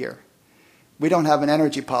yet here. We don't have an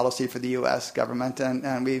energy policy for the U.S. government,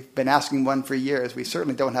 and we've been asking one for years. We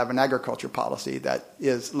certainly don't have an agriculture policy that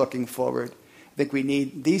is looking forward. I think we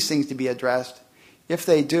need these things to be addressed. If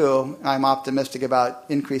they do, I'm optimistic about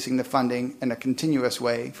increasing the funding in a continuous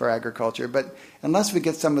way for agriculture. But unless we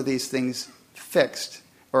get some of these things fixed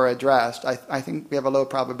or addressed, I think we have a low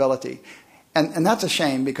probability. And that's a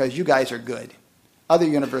shame, because you guys are good. Other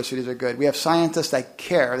universities are good. We have scientists that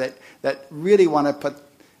care, that really want to put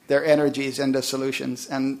their energies into solutions,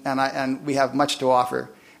 and we have much to offer.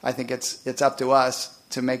 I think it's up to us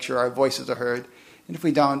to make sure our voices are heard. And if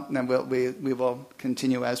we don't, then we will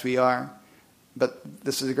continue as we are. But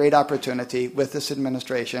this is a great opportunity with this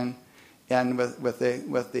administration and with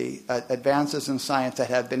the advances in science that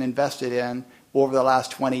have been invested in over the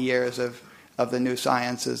last 20 years of the new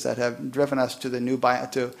sciences that have driven us to the new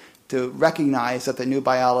to recognize that the new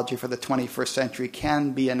biology for the 21st century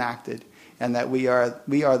can be enacted, and that we are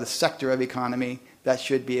the sector of economy that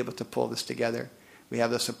should be able to pull this together. We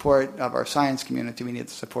have the support of our science community. We need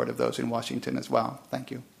the support of those in Washington as well.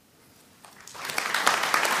 Thank you.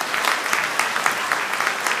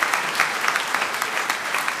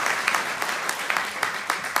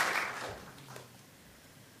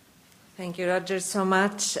 Thank you, Roger, so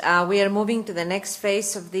much. We are moving to the next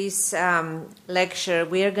phase of this lecture.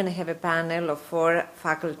 We are going to have a panel of 4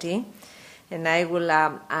 faculty, and I will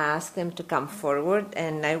ask them to come forward,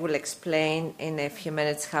 and I will explain in a few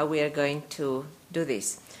minutes how we are going to do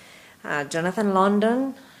this. Jonathan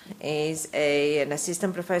London is an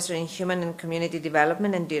assistant professor in human and community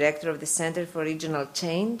development and director of the Center for Regional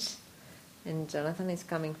Change, and Jonathan is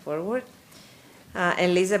coming forward.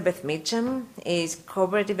 Elizabeth Mitchum is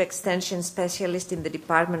cooperative extension specialist in the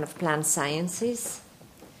Department of Plant Sciences.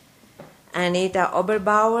 Anita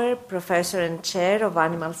Oberbauer, professor and chair of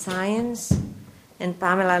animal science, and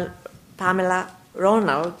Pamela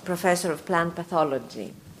Ronald, professor of plant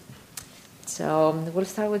pathology. So we'll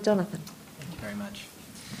start with Jonathan. Thank you very much.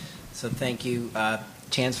 So thank you,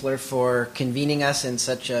 Chancellor, for convening us in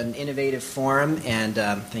such an innovative forum, and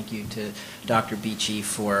thank you to Dr. Beachy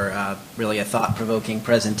for really a thought-provoking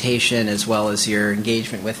presentation, as well as your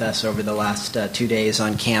engagement with us over the last 2 days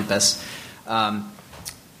on campus. What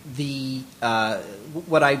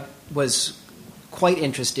I was quite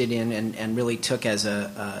interested in and really took as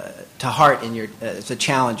to heart in as a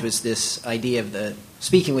challenge was this idea of the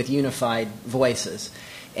speaking with unified voices.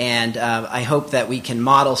 And I hope that we can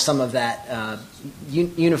model some of that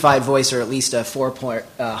unified voice, or at least a 4-part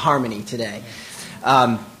harmony today.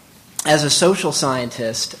 As a social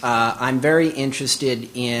scientist, I'm very interested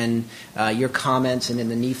in your comments and in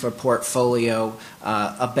the NIFA portfolio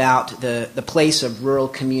about the place of rural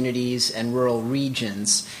communities and rural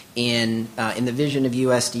regions in the vision of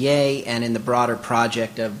USDA and in the broader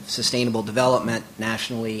project of sustainable development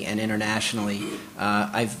nationally and internationally.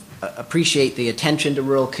 I appreciate the attention to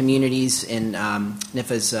rural communities in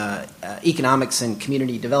NIFA's Economics and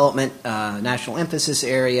Community Development National Emphasis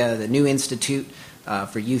Area, the new Institute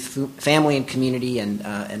for Youth, Family, and Community,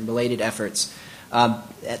 and related efforts.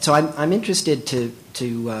 So I'm interested to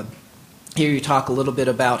hear you talk a little bit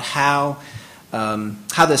about how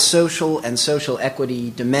how the social and social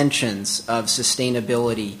equity dimensions of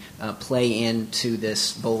sustainability play into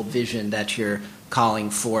this bold vision that you're calling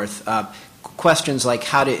forth. Questions like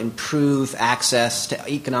how to improve access to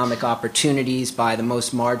economic opportunities by the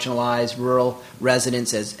most marginalized rural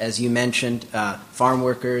residents, as you mentioned, farm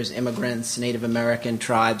workers, immigrants, Native American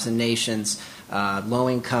tribes and nations,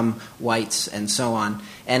 low-income whites, and so on,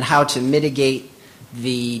 and how to mitigate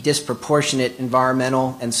the disproportionate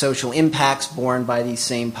environmental and social impacts borne by these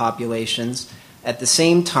same populations. At the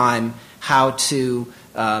same time, how to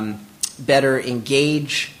better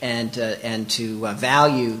engage and to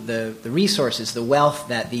value the resources, the wealth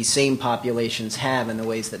that these same populations have, and the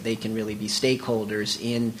ways that they can really be stakeholders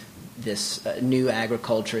in this new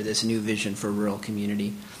agriculture, this new vision for rural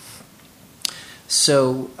community.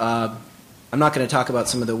 So I'm not going to talk about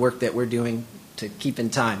some of the work that we're doing to keep in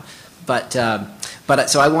time, but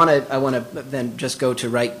so I want to then just go to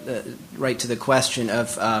right to the question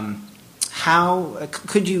of how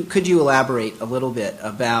could you elaborate a little bit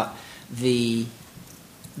about the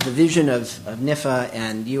vision of NIFA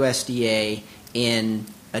and USDA in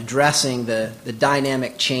addressing the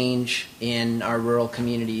dynamic change in our rural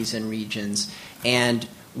communities and regions, and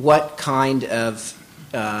what kind of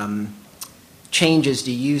changes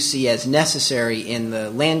do you see as necessary in the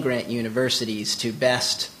land-grant universities to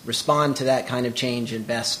best respond to that kind of change and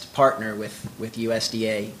best partner with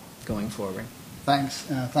USDA going forward? Thanks,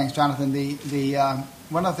 Jonathan.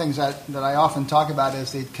 One of the things that I often talk about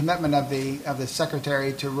is the commitment of the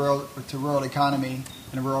Secretary to rural economy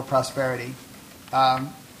and rural prosperity,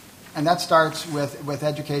 and that starts with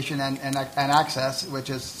education and access, which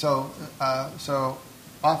is so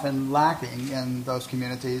often lacking in those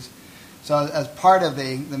communities. So, as part of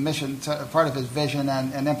the mission, part of his vision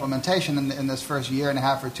and implementation in this first year and a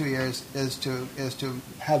half or 2 years is to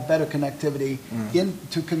have better connectivity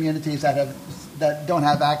into communities that don't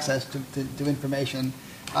have access to information,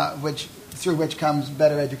 through which comes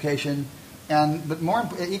better education, but more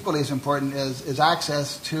equally as important is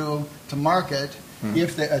access to market,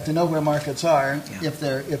 to know where markets are, if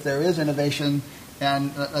there is innovation,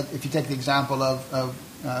 and if you take the example of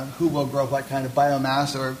who will grow what kind of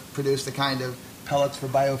biomass or produce the kind of pellets for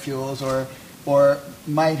biofuels, or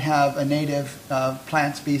might have a native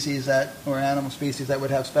plant species or animal species that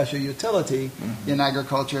would have special utility in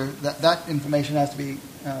agriculture. That information has to be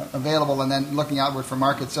available, and then looking outward for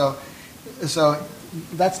markets. So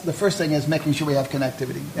that's the first thing, is making sure we have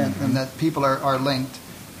connectivity and that people are linked,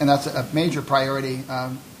 and that's a major priority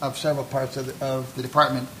of several parts of the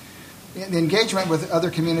department. The engagement with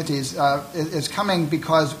other communities is coming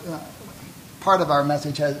because part of our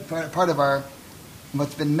message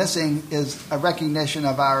what's been missing is a recognition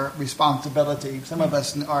of our responsibility. Some of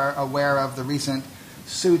us are aware of the recent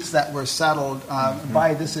suits that were settled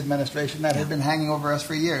by this administration that had been hanging over us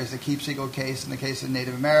for years. The Keep Siegel case, in the case of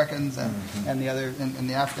Native Americans, and the other in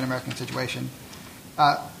the African American situation,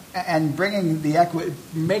 and bringing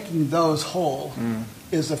making those whole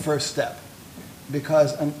is the first step.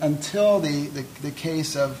 Because until the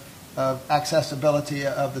case of accessibility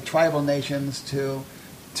of the tribal nations to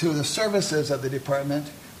the services of the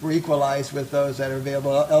department were equalized with those that are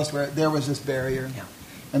available elsewhere, there was this barrier. Yeah.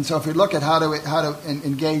 And so if we look at how to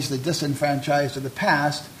engage the disenfranchised of the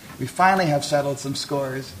past, we finally have settled some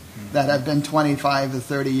scores that have been 25 to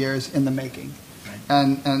 30 years in the making. Right.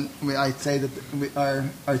 And I'd say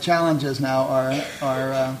that our challenges now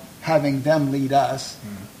are having them lead us.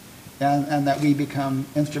 And that we become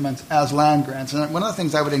instruments as land grants. And one of the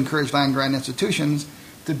things I would encourage land grant institutions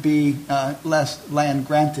to be less land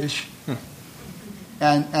grantish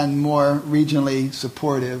and more regionally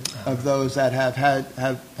supportive of those that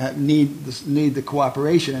have need the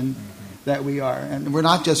cooperation that we are. And we're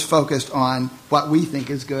not just focused on what we think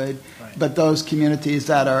is good, but those communities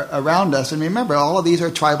that are around us. And remember, all of these are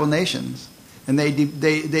tribal nations, and they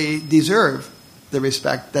deserve the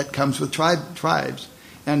respect that comes with tribes.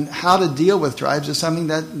 And how to deal with tribes is something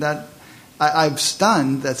that I've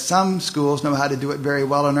stunned that some schools know how to do it very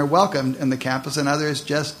well and are welcomed in the campus, and others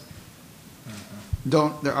just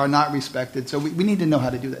are not respected. So we need to know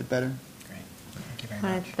how to do that better. Great. Thank you very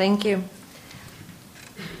much. Right, thank you.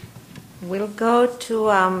 We'll go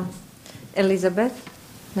to Elizabeth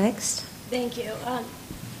next. Thank you.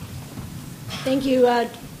 Thank you,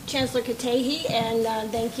 Chancellor Katehi,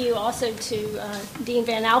 and thank you also to Dean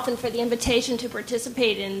Van Alphen for the invitation to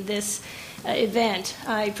participate in this event.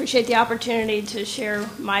 I appreciate the opportunity to share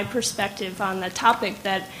my perspective on the topic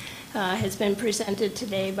that has been presented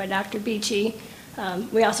today by Dr. Beachy.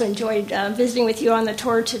 We also enjoyed visiting with you on the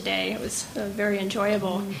tour today. It was very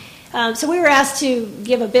enjoyable. So we were asked to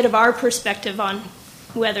give a bit of our perspective on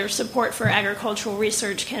whether support for agricultural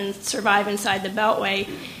research can survive inside the Beltway.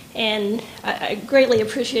 And I greatly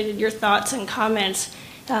appreciated your thoughts and comments.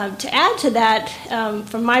 To add to that,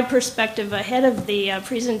 from my perspective ahead of the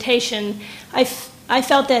presentation, I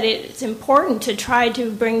felt that it's important to try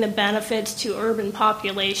to bring the benefits to urban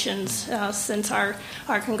populations, since our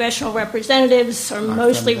congressional representatives are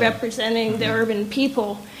mostly representing the urban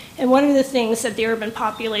people. And one of the things that the urban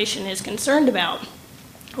population is concerned about,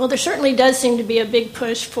 well, there certainly does seem to be a big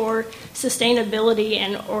push for sustainability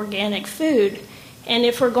and organic food. And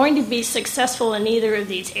if we're going to be successful in either of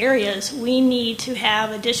these areas, we need to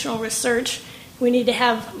have additional research. We need to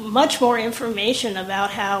have much more information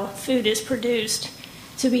about how food is produced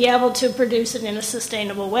to be able to produce it in a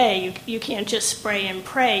sustainable way. You can't just spray and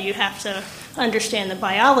pray. You have to understand the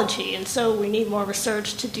biology. And so we need more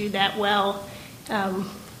research to do that well.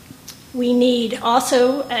 We need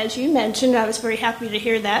also, as you mentioned, I was very happy to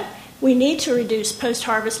hear that, we need to reduce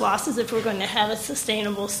post-harvest losses if we're going to have a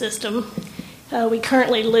sustainable system. We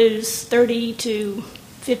currently lose 30 to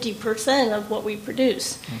 50% of what we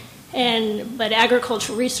produce. But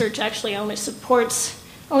agricultural research actually only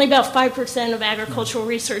about 5% of agricultural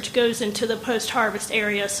research goes into the post-harvest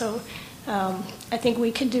area. So I think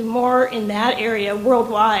we could do more in that area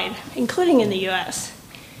worldwide, including in the U.S.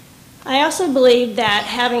 I also believe that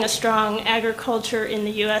having a strong agriculture in the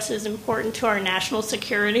U.S. is important to our national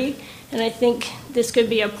security, and I think this could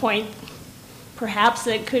be a point perhaps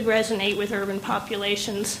that could resonate with urban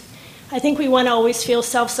populations. I think we want to always feel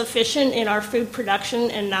self-sufficient in our food production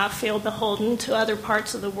and not feel beholden to other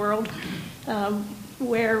parts of the world,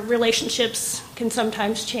 where relationships can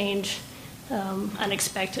sometimes change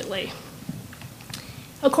unexpectedly.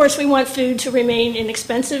 Of course, we want food to remain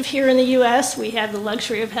inexpensive here in the U.S. We have the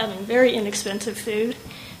luxury of having very inexpensive food.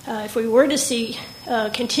 If we were to see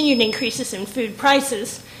continued increases in food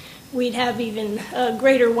prices, we'd have even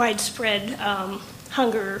greater widespread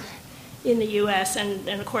hunger in the U.S. And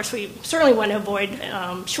of course, we certainly want to avoid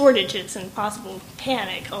shortages and possible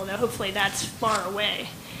panic, although hopefully that's far away.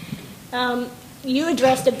 You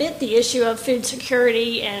addressed a bit the issue of food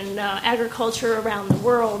security and agriculture around the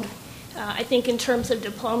world. I think in terms of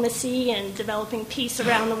diplomacy and developing peace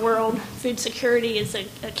around the world, food security is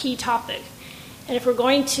a key topic. And if we're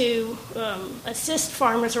going to assist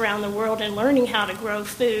farmers around the world in learning how to grow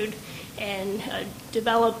food and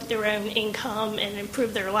develop their own income and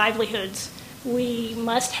improve their livelihoods, we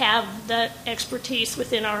must have that expertise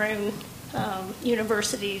within our own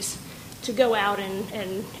universities to go out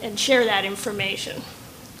and share that information.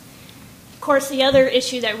 Of course, the other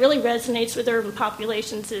issue that really resonates with urban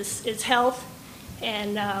populations is health,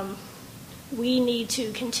 and we need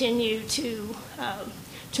to continue to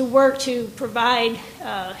work to provide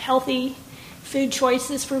healthy food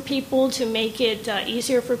choices for people, to make it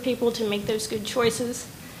easier for people to make those good choices.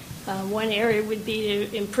 One area would be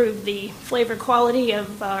to improve the flavor quality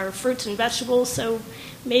of our fruits and vegetables, so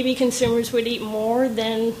maybe consumers would eat more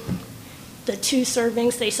than the 2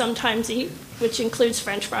 servings they sometimes eat, which includes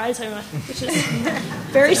French fries, which is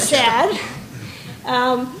very sad.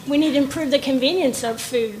 We need to improve the convenience of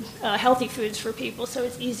food, healthy foods for people, so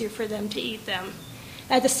it's easier for them to eat them.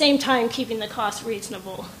 At the same time, keeping the cost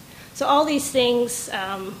reasonable. So all these things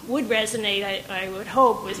would resonate, I would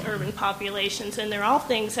hope, with urban populations, and they're all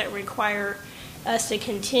things that require us to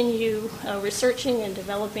continue researching and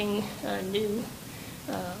developing new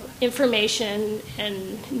information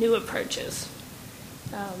and new approaches.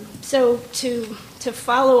 So to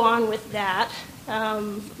follow on with that,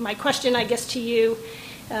 my question, I guess, to you,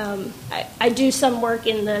 I do some work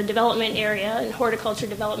in the development area, in horticulture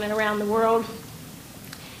development around the world,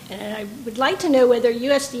 and I would like to know whether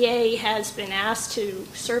USDA has been asked to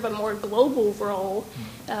serve a more global role,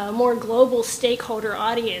 more global stakeholder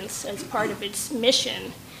audience as part of its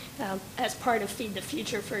mission, as part of Feed the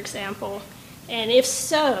Future, for example. And if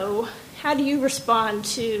so, how do you respond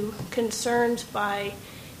to concerns by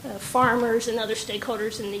farmers and other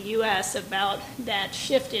stakeholders in the U.S. about that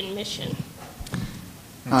shift in mission?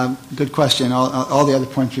 Good question. All the other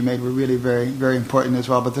points you made were really very, very important as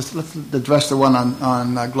well. But let's address the one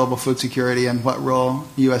on global food security and what role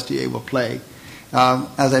USDA will play.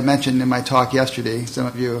 As I mentioned in my talk yesterday, some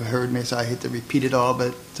of you heard me, so I hate to repeat it all,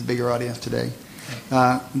 but it's a bigger audience today.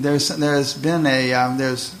 There's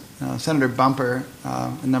Senator Bumper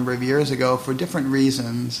a number of years ago, for different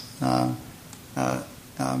reasons,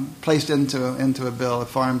 placed into a bill, a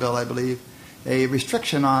farm bill, I believe, a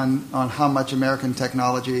restriction on how much American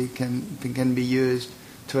technology can be used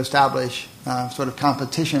to establish sort of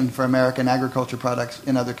competition for American agriculture products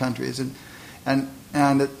in other countries. And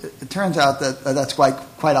it turns out that that's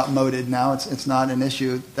quite outmoded now. It's not an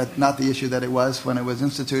issue, not the issue that it was when it was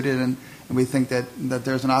instituted, and we think that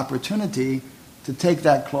there's an opportunity to take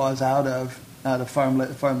that clause out of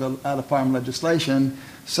farm legislation,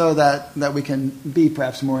 so that we can be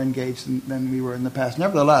perhaps more engaged than we were in the past.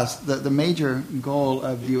 Nevertheless, the major goal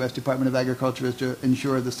of the U.S. Department of Agriculture is to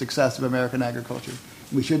ensure the success of American agriculture.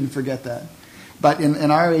 We shouldn't forget that. But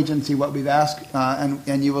in our agency, what we've asked,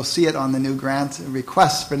 and you will see it on the new grant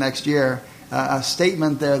requests for next year, a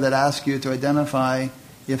statement there that asks you to identify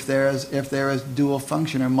if there is dual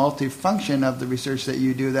function or multifunction of the research that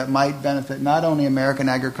you do that might benefit not only American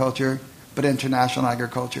agriculture, but international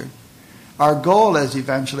agriculture. Our goal is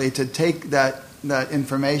eventually to take that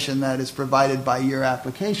information that is provided by your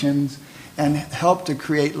applications and help to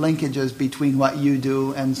create linkages between what you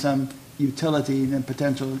do and some utility and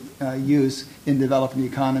potential use in developing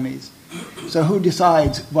economies. So who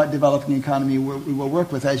decides what developing economy we will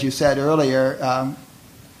work with? As you said earlier,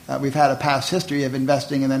 we've had a past history of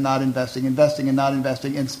investing and then not investing and not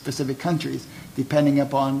investing in specific countries, depending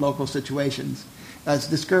upon local situations. That's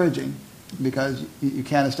discouraging, because you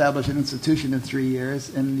can't establish an institution in 3 years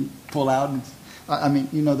and pull out.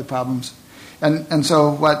 You know the problems. And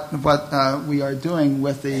so what we are doing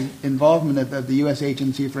with the involvement of the U.S.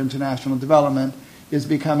 Agency for International Development is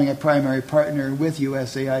becoming a primary partner with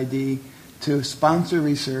USAID to sponsor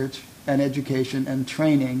research and education and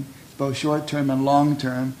training, both short-term and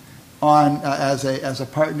long-term, as a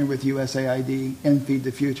partner with USAID in Feed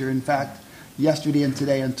the Future. In fact, yesterday and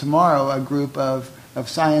today and tomorrow, a group of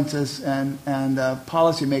scientists and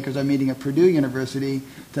policymakers are meeting at Purdue University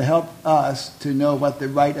to help us to know what the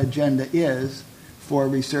right agenda is for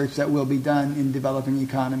research that will be done in developing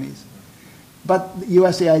economies. But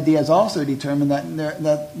USAID has also determined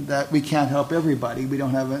that we can't help everybody.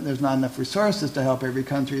 There's not enough resources to help every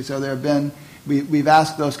country. So we've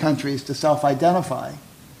asked those countries to self-identify,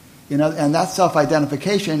 and that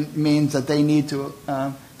self-identification means that they need to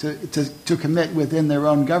commit within their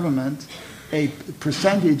own government a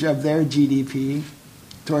percentage of their GDP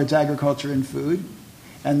towards agriculture and food,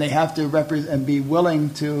 and they have to and be willing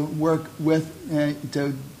to work with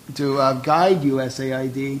to guide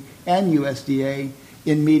USAID and USDA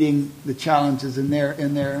in meeting the challenges in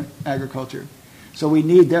their agriculture. So we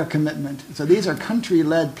need their commitment. So these are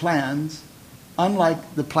country-led plans,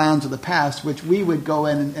 unlike the plans of the past, which we would go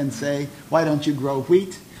in and say, why don't you grow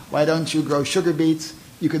wheat? Why don't you grow sugar beets?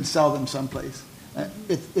 You can sell them someplace.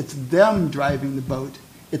 It's them driving the boat.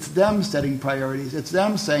 It's them setting priorities. It's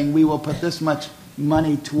them saying, we will put this much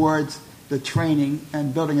money towards the training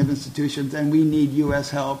and building of institutions, and we need U.S.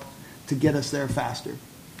 help to get us there faster.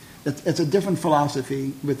 It's a different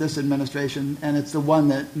philosophy with this administration, and it's the one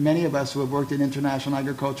that many of us who have worked in international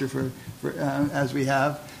agriculture for as we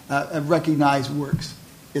have recognized works.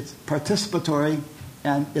 It's participatory,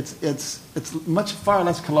 and it's far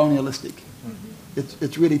less colonialistic. Mm-hmm.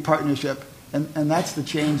 It's really partnership. And that's the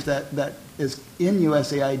change that is in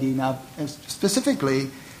USAID now, specifically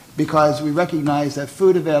because we recognize that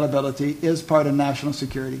food availability is part of national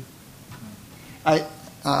security.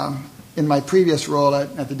 In my previous role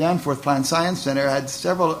at the Danforth Plant Science Center, I had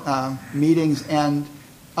several meetings and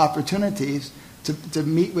opportunities to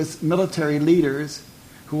meet with military leaders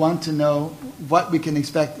who want to know what we can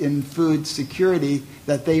expect in food security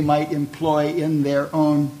that they might employ in their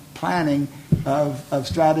own planning of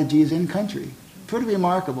strategies in country. Pretty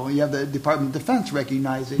remarkable. You have the Department of Defense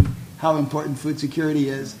recognizing how important food security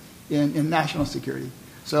is in national security.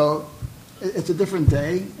 So it's a different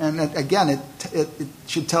day, and again, it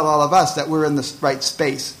should tell all of us that we're in the right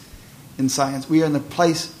space in science. We are in the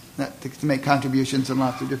place to make contributions in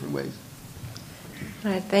lots of different ways.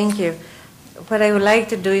 All right, thank you. What I would like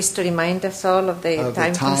to do is to remind us all of the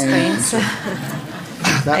time constraints.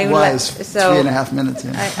 That was 3.5 minutes.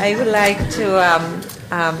 Yeah. I would like to,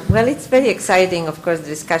 well, it's very exciting. Of course, the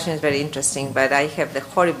discussion is very interesting, but I have the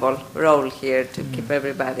horrible role here to keep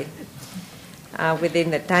everybody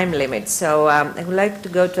within the time limit. So I would like to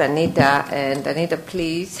go to Anita, and Anita,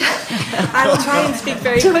 please. I will try and speak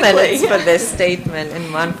very 2 quickly. 2 minutes for the statement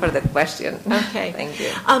and 1 for the question. Okay. Thank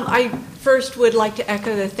you. I first would like to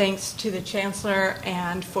echo the thanks to the Chancellor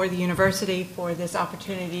and for the university for this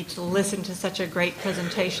opportunity to listen to such a great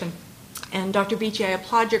presentation. And Dr. Beachy, I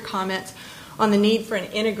applaud your comments on the need for an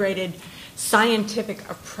integrated scientific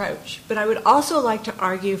approach. But I would also like to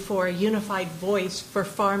argue for a unified voice for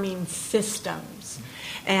farming systems.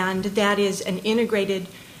 And that is an integrated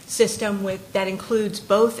system that includes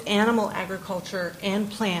both animal agriculture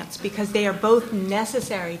and plants, because they are both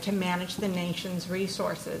necessary to manage the nation's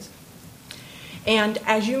resources. And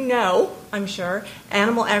as you know, I'm sure,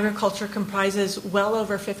 animal agriculture comprises well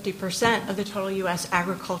over 50% of the total U.S.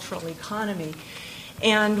 agricultural economy.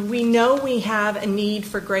 And we know we have a need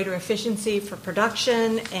for greater efficiency for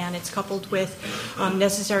production, and it's coupled with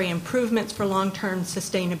necessary improvements for long-term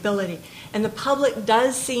sustainability. And the public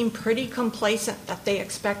does seem pretty complacent that they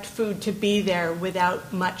expect food to be there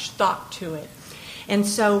without much thought to it. And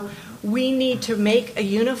so we need to make a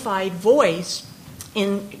unified voice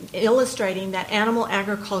in illustrating that animal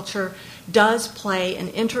agriculture does play an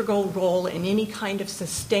integral role in any kind of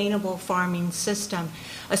sustainable farming system,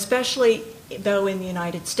 especially though in the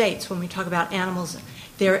United States, when we talk about animals,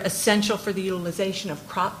 they're essential for the utilization of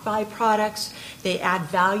crop byproducts. They add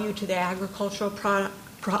value to the agricultural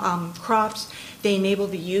crops. They enable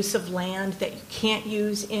the use of land that you can't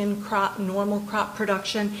use in normal crop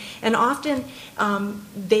production. And often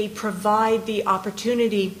they provide the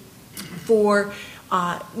opportunity for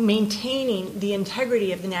maintaining the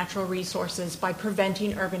integrity of the natural resources by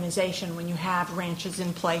preventing urbanization when you have ranches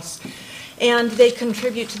in place. And they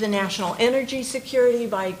contribute to the national energy security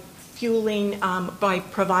by fueling, by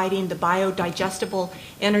providing the biodigestible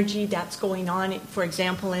energy that's going on, for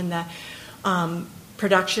example, in the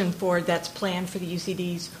production that's planned for the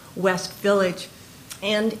UCD's West Village.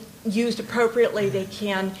 And used appropriately, they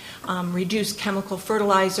can reduce chemical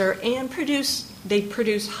fertilizer and they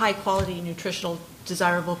produce high-quality, nutritional,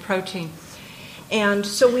 desirable protein. And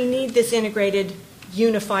so we need this integrated,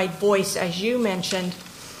 unified voice, as you mentioned.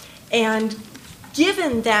 And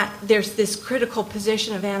given that there's this critical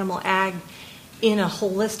position of animal ag in a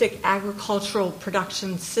holistic agricultural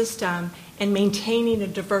production system and maintaining a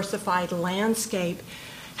diversified landscape,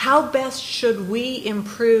 how best should we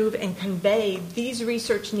improve and convey these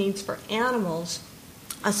research needs for animals,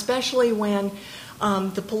 especially when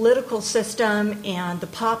the political system and the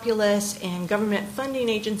populace and government funding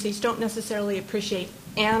agencies don't necessarily appreciate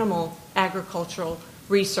animal agricultural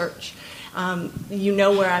research? You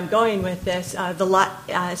know where I'm going with this,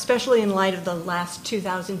 especially in light of the last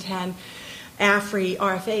 2010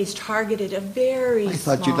 RFAs targeted a very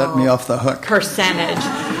small you'd let me off the hook. Percentage.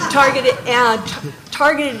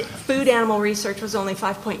 Targeted food animal research was only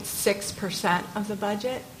 5.6% of the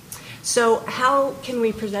budget. So how can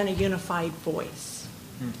we present a unified voice?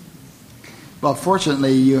 Well,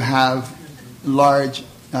 fortunately, you have large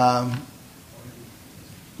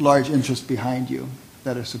interests behind you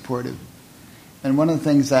that are supportive. And one of the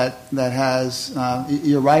things that has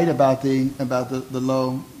you're right about the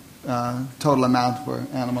low total amount for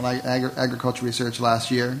animal agriculture research last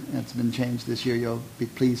year. It's been changed this year. You'll be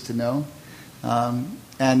pleased to know.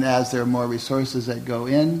 And as there are more resources that go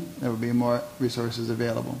in, there will be more resources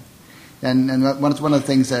available. And one of the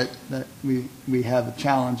things that we have a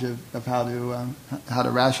challenge of how to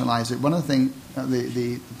rationalize it. One of the things,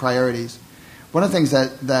 the priorities. One of the things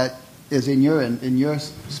that is in your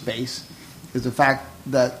space is the fact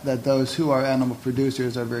that those who are animal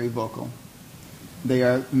producers are very vocal. They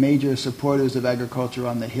are major supporters of agriculture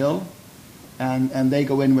on the Hill, and they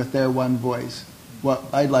go in with their one voice. What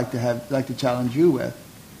I'd like to challenge you with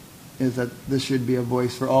is that this should be a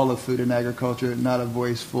voice for all of food and agriculture, not a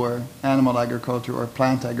voice for animal agriculture or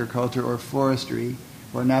plant agriculture or forestry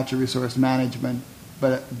or natural resource management,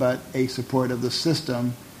 but a support of the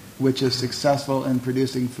system which is successful in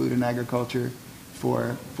producing food and agriculture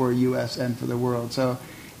for U.S. and for the world. So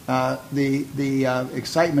the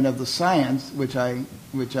excitement of the science, which I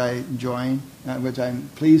join, which I'm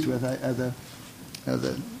pleased with as a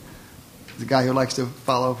guy who likes to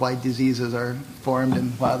follow why diseases are formed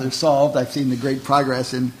and why they're solved. I've seen the great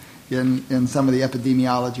progress in some of the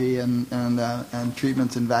epidemiology and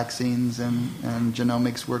treatments and vaccines and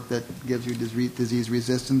genomics work that gives you disease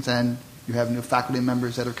resistance, and you have new faculty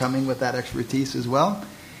members that are coming with that expertise as well.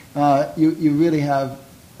 You really have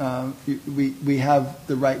we have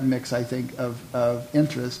the right mix, I think, of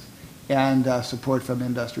interest and support from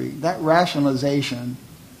industry. That rationalization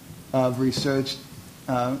of research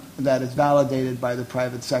that is validated by the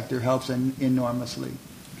private sector helps enormously.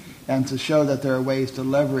 And to show that there are ways to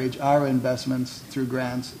leverage our investments through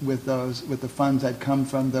grants with the funds that come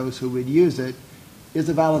from those who would use it is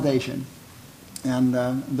a validation. And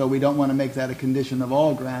though we don't want to make that a condition of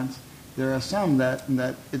all grants, there are some that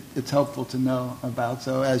it's helpful to know about.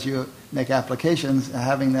 So as you make applications,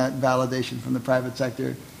 having that validation from the private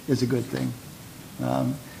sector is a good thing.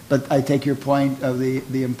 But I take your point of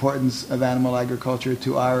the importance of animal agriculture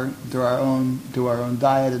to our own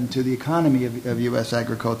diet and to the economy of U.S.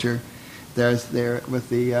 agriculture.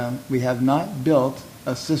 We have not built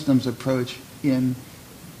a systems approach in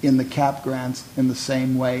in the CAP grants in the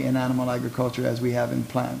same way in animal agriculture as we have in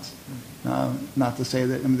plants. Not to say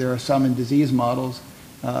that there are some in disease models.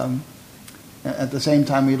 At the same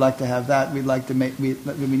time, we'd like to have that. We'd like to make. We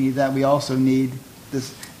need that. We also need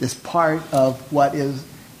this part of what has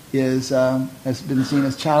been seen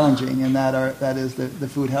as challenging, and that is the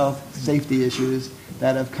food health safety issues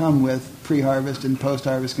that have come with pre-harvest and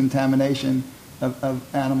post-harvest contamination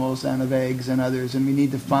of animals and of eggs and others. And we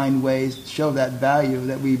need to find ways to show that value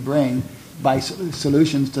that we bring by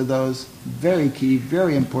solutions to those very key,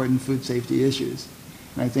 very important food safety issues.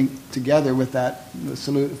 And I think together with that,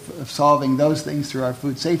 solving those things through our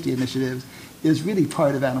food safety initiatives is really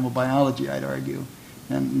part of animal biology, I'd argue.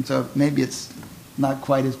 And so maybe it's not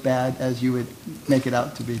quite as bad as you would make it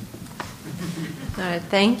out to be. All right,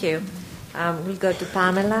 thank you. We'll go to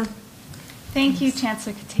Pamela. Thank you,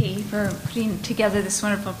 Chancellor Katehi, for putting together this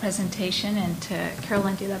wonderful presentation, and to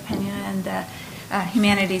Carolyn de la Pena and the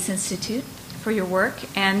Humanities Institute for your work.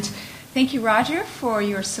 And thank you, Roger, for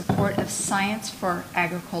your support of science for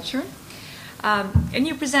agriculture. And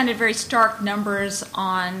you presented very stark numbers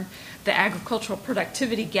on the agricultural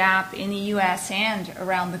productivity gap in the U.S. and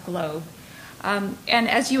around the globe. And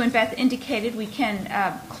as you and Beth indicated, we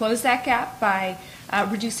can close that gap by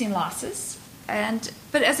reducing losses.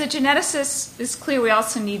 But as a geneticist, it's clear we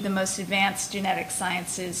also need the most advanced genetic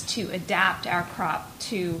sciences to adapt our crop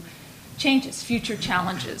to changes, future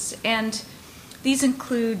challenges. And these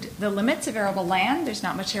include the limits of arable land. There's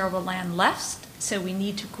not much arable land left, so we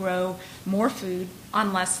need to grow more food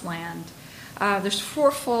on less land. There's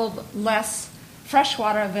fourfold less fresh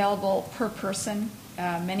water available per person.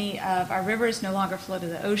 Many of our rivers no longer flow to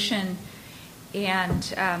the ocean,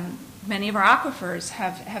 and many of our aquifers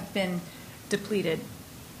have been depleted.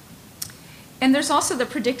 And there's also the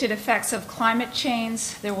predicted effects of climate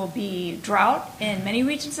change. There will be drought in many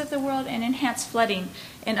regions of the world and enhanced flooding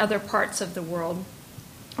in other parts of the world.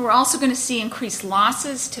 We're also going to see increased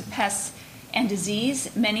losses to pests and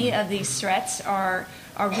disease. Many of these threats are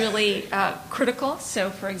really critical.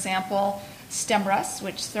 So, for example, stem rust,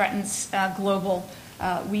 which threatens global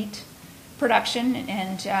wheat production.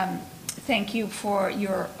 And thank you for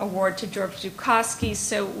your award to George Zukowski,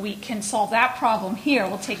 so we can solve that problem here.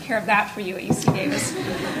 We'll take care of that for you at UC Davis.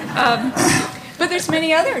 But there's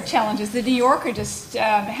many other challenges. The New Yorker just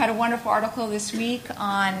had a wonderful article this week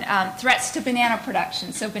on threats to banana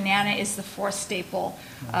production. So banana is the fourth staple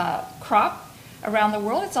crop around the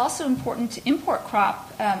world. It's also important to import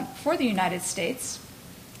crop for the United States.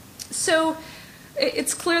 So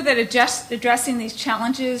it's clear that addressing these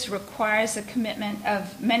challenges requires a commitment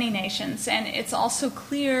of many nations, and it's also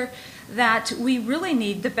clear that we really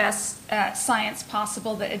need the best science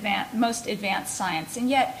possible, the most advanced science. And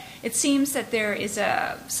yet it seems that there is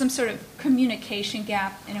some sort of communication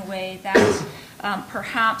gap in a way that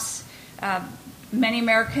perhaps many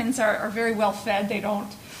Americans are very well fed. They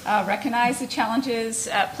don't recognize the challenges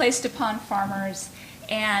placed upon farmers.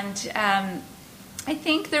 And I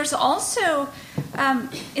think there's also,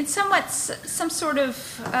 in some sort of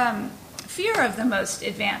fear of the most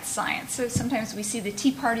advanced science. So sometimes we see the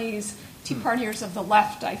Tea Partiers of the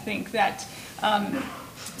left, I think, that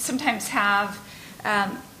sometimes have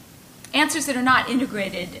answers that are not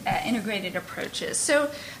integrated approaches.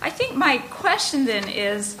 So I think my question then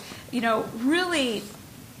is, really,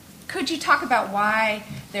 could you talk about why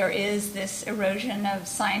there is this erosion of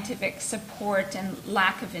scientific support and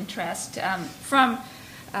lack of interest from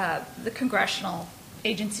the congressional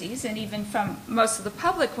agencies and even from most of the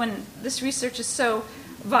public when this research is so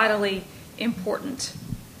vitally important?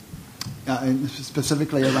 And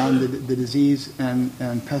specifically around the disease and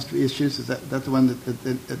pest issues, is that the one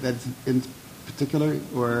that's in particular,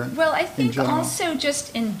 or well, I think also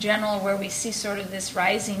just in general, where we see sort of this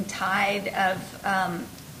rising tide of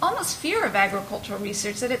almost fear of agricultural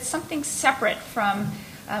research, that it's something separate from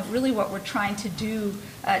really what we're trying to do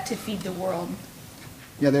to feed the world.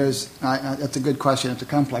 Yeah, that's a good question. It's a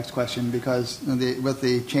complex question because with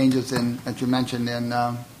the changes that you mentioned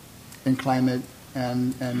in climate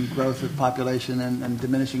and growth of population and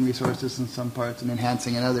diminishing resources in some parts and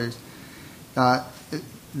enhancing in others,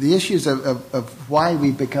 the issues of why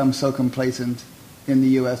we've become so complacent in the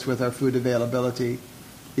U.S. with our food availability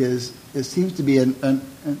it seems to be at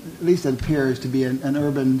least it appears to be an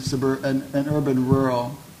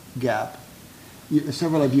urban-rural gap.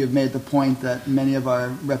 Several of you have made the point that many of our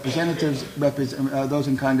representatives, those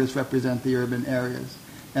in Congress, represent the urban areas,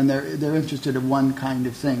 and they're interested in one kind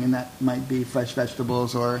of thing, and that might be fresh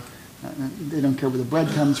vegetables, or they don't care where the bread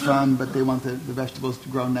comes from, but they want the vegetables to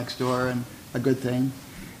grow next door, and a good thing.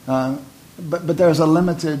 but there's a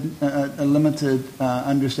limited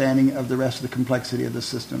understanding of the rest of the complexity of the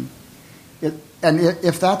system. And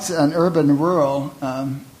if that's an urban-rural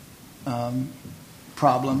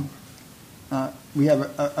problem, we have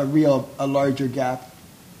a larger gap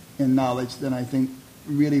in knowledge than I think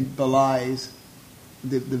really belies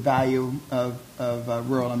the value of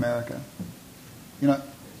rural America. You know,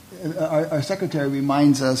 our secretary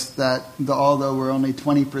reminds us that although we're only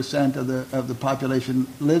 20% of the population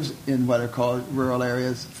lives in what are called rural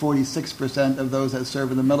areas, 46% of those that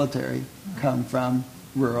serve in the military come from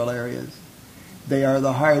rural areas. They are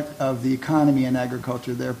the heart of the economy and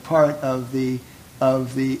agriculture. They're part of the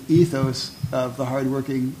ethos of the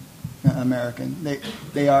hardworking American.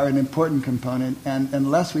 They are an important component, and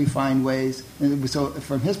unless we find ways, and so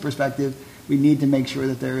from his perspective, we need to make sure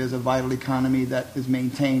that there is a vital economy that is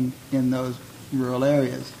maintained in those rural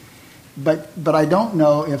areas. But I don't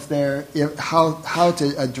know how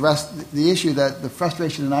to address the issue that the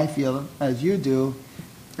frustration that I feel, as you do,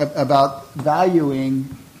 about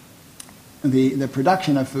valuing the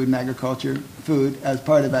production of food and agriculture, food as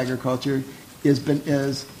part of agriculture,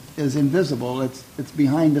 is invisible. It's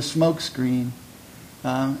behind a smoke screen.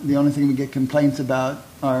 The only thing we get complaints about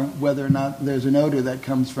are whether or not there's an odor that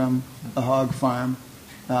comes from a hog farm,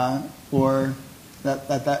 or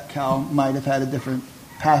that cow might have had a different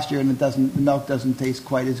pasture and the milk doesn't taste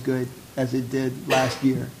quite as good as it did last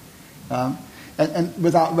year, and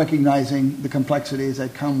without recognizing the complexities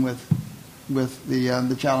that come with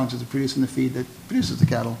the challenges of producing the feed that produces the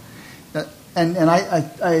cattle. And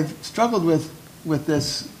I've struggled with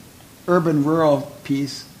this urban-rural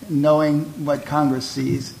piece, knowing what Congress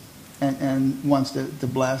sees and wants to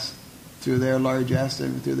bless through their largesse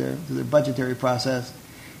and through their budgetary process,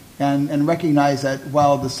 and recognize that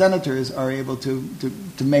while the senators are able to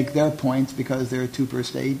make their points because there are two per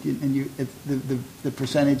state, and the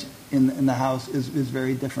percentage in the House is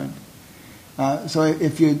very different. So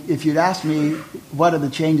if you'd asked me what are the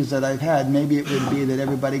changes that I've had, maybe it would be that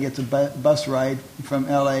everybody gets a bus ride from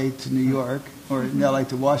L.A. to New York, or L.A.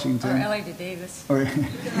 to Washington. Or L.A. to Davis.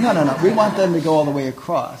 No. We want them to go all the way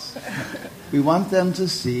across. We want them to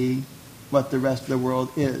see what the rest of the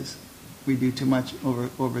world is. We do too much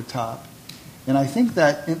over top. And I think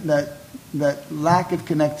that lack of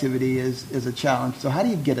connectivity is a challenge. So how do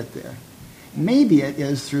you get it there? Maybe it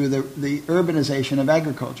is through the urbanization of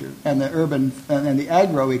agriculture and the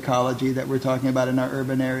agroecology that we're talking about in our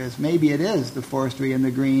urban areas. Maybe it is the forestry and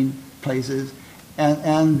the green places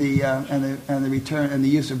and the return and the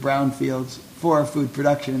use of brownfields for food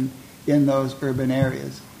production in those urban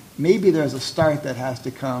areas. Maybe there's a start that has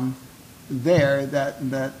to come there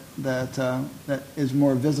that is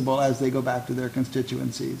more visible as they go back to their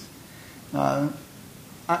constituencies.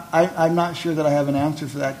 I'm not sure that I have an answer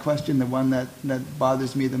for that question. The one that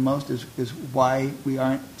bothers me the most is why we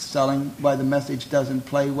aren't selling, why the message doesn't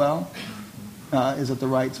play well. Is it the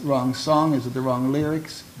wrong song? Is it the wrong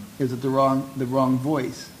lyrics? Is it the wrong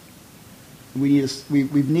voice?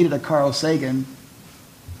 We've needed a Carl Sagan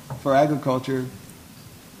for agriculture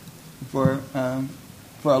for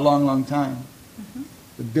a long, long time. Mm-hmm.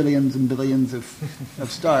 The billions and billions of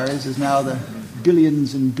stars is now the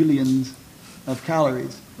billions and billions of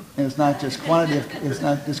calories, and it's not just quantity of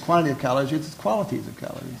calories; it's qualities of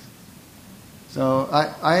calories. So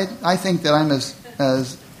I think that I'm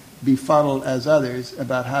as befuddled as others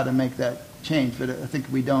about how to make that change, but I think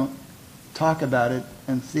we don't talk about it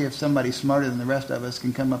and see if somebody smarter than the rest of us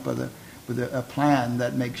can come up with a plan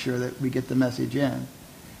that makes sure that we get the message in.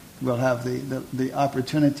 We'll have the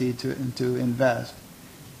opportunity to invest.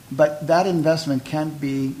 But that investment can't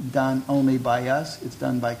be done only by us. It's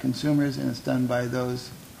done by consumers, and it's done by those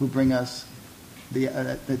who bring us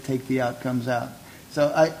that take the outcomes out.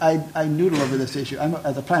 So I noodle over this issue.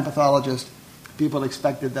 As a plant pathologist, people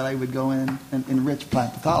expected that I would go in and enrich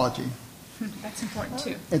plant pathology. That's important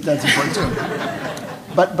too. That's important too.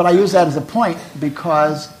 But I use that as a point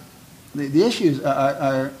because the issues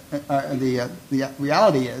are the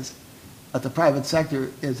reality is that the private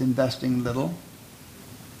sector is investing little,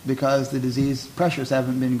 because the disease pressures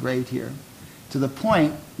haven't been great here, to the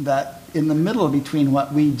point that in the middle between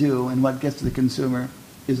what we do and what gets to the consumer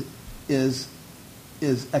is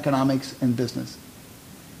economics and business.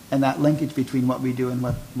 And that linkage between what we do and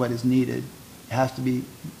what is needed has to be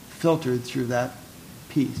filtered through that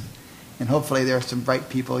piece. And hopefully there are some bright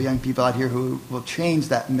people, young people out here who will change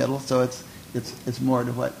that middle, so it's more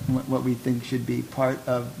to what we think should be part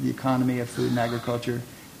of the economy of food and agriculture,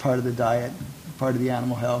 part of the diet, part of the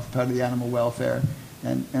animal health, part of the animal welfare,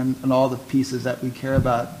 and all the pieces that we care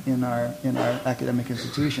about in our academic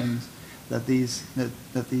institutions, that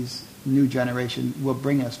these new generation will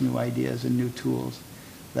bring us new ideas and new tools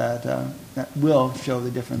that will show the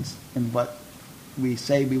difference in what we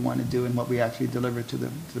say we want to do and what we actually deliver to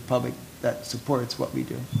the public that supports what we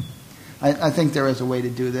do. I think there is a way to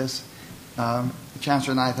do this. The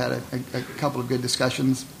Chancellor and I have had a couple of good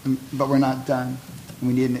discussions, but we're not done.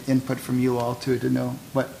 We need an input from you all, too, to know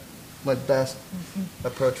what best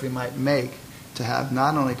approach we might make to have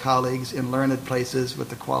not only colleagues in learned places with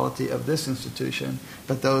the quality of this institution,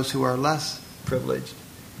 but those who are less privileged,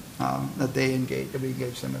 that we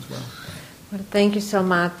engage them as well. Well, thank you so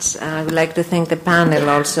much. I would like to thank the panel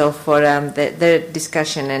also for their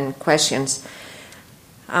discussion and questions.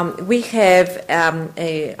 We have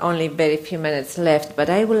only very few minutes left, but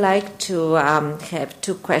I would like to have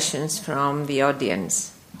two questions from the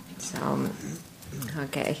audience. So,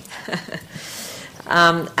 okay.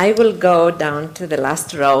 I will go down to the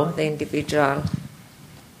last row, the individual.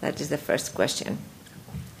 That is the first question.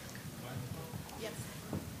 Yes.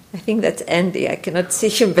 I think that's Andy. I cannot see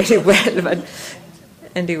him very well, but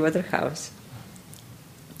Andy Waterhouse.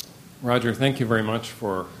 Roger, thank you very much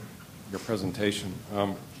for your presentation.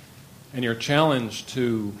 And your challenge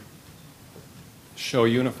to show a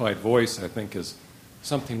unified voice, I think, is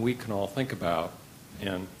something we can all think about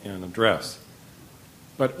and address.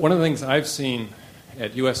 But one of the things I've seen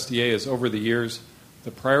at USDA is over the years,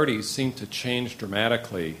 the priorities seem to change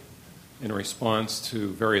dramatically in response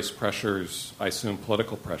to various pressures, I assume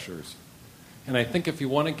political pressures. And I think if you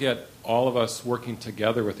want to get all of us working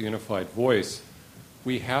together with a unified voice,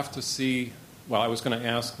 we have to see, well, I was going to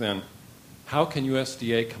ask then, how can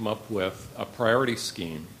USDA come up with a priority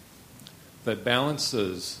scheme that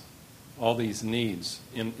balances all these needs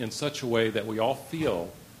in such a way that we all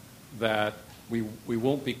feel that we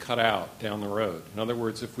won't be cut out down the road? In other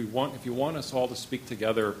words, if you want us all to speak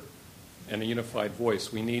together in a unified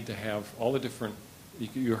voice, we need to have all the different.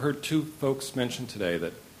 You heard two folks mention today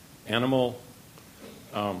that animal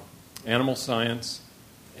science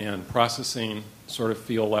and processing sort of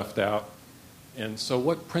feel left out. And so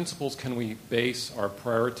what principles can we base our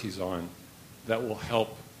priorities on that will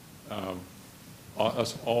help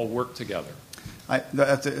us all work together?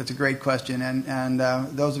 That's a great question. And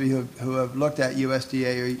those of you who have looked at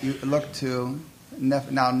USDA or you look to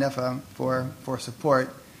now NIFA for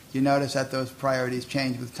support, you notice that those priorities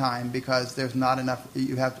change with time because there's not enough.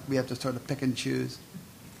 We have to sort of pick and choose.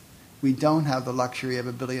 We don't have the luxury of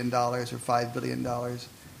 $1 billion or $5 billion.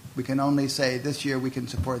 We can only say this year we can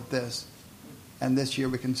support this, and this year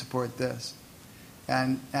we can support this.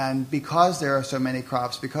 And because there are so many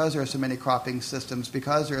crops, because there are so many cropping systems,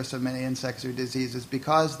 because there are so many insects or diseases,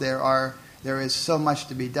 because there is so much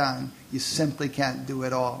to be done, you simply can't do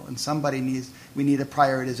it all. And we need a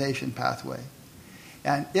prioritization pathway.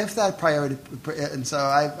 And if that priority, and so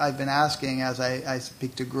I've been asking as I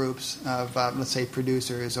speak to groups of, let's say,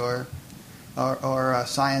 producers or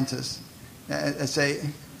scientists,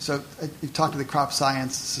 so you talk to the Crop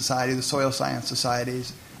Science Society, the Soil Science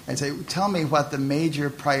Societies, and say, tell me what the major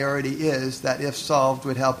priority is that, if solved,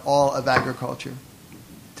 would help all of agriculture.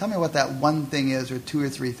 Tell me what that one thing is, or two or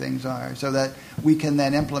three things are, so that we can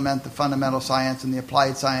then implement the fundamental science and the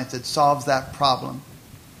applied science that solves that problem.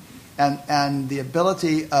 And the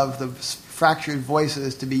ability of the fractured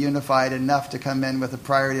voices to be unified enough to come in with a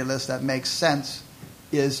priority list that makes sense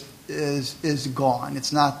is gone.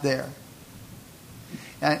 It's not there.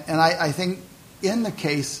 And I think in the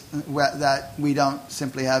case that we don't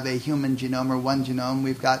simply have a human genome or one genome,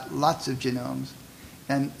 we've got lots of genomes.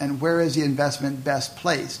 And where is the investment best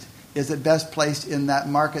placed? Is it best placed in that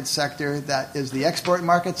market sector that is the export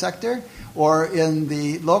market sector, or in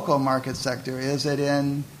the local market sector? Is it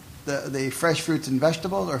in the fresh fruits and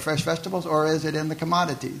vegetables, or fresh vegetables, or is it in the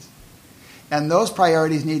commodities? And those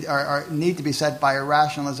priorities need to be set by a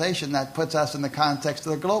rationalization that puts us in the context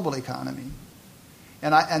of the global economy.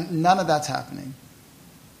 And none of that's happening.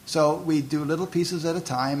 So we do little pieces at a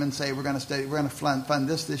time and say we're going to fund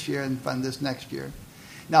this year and fund this next year.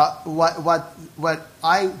 Now, what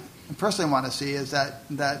I personally want to see is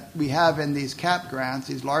that we have in these CAP grants,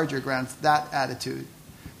 these larger grants, that attitude.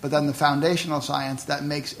 But then the foundational science that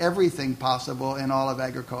makes everything possible in all of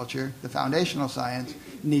agriculture, the foundational science,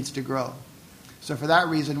 needs to grow. So for that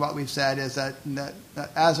reason, what we've said is that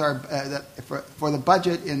for the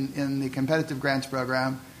budget in the competitive grants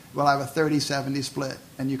program, we'll have a 30-70 split.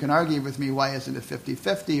 And you can argue with me, why isn't it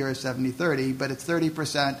 50-50 or a 70-30, but it's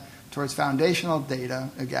 30% towards foundational data,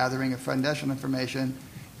 a gathering of foundational information,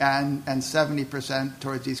 and 70%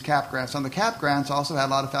 towards these CAP grants. And the CAP grants also had a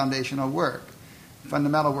lot of foundational work,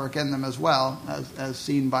 fundamental work in them as well, as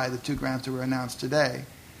seen by the two grants that were announced today.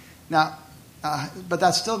 Now, but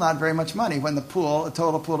that's still not very much money when the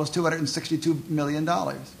total pool is $262 million.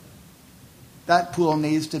 That pool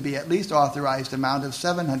needs to be at least authorized amount of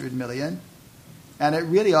 $700 million, and it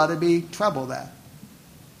really ought to be treble that.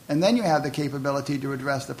 And then you have the capability to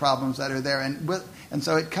address the problems that are there. And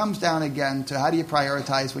so it comes down again to how do you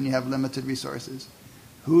prioritize when you have limited resources?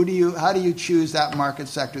 How do you choose that market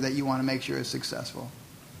sector that you want to make sure is successful?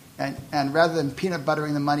 And rather than peanut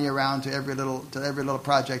buttering the money around to every little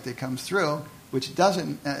project that comes through, which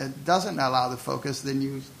doesn't allow the focus,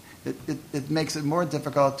 then it makes it more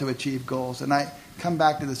difficult to achieve goals. And I come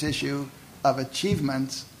back to this issue of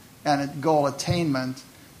achievements and goal attainment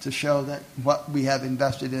to show that what we have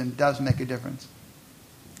invested in does make a difference.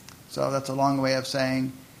 So that's a long way of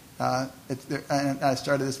saying, and I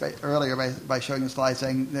started this earlier by showing a slide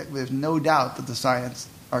saying that there's no doubt that the science,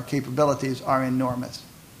 our capabilities are enormous.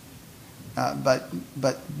 But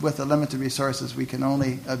with the limited resources, we can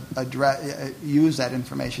only use that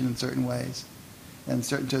information in certain ways, and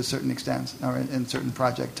to a certain extent, or in certain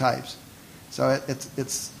project types. So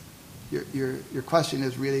your question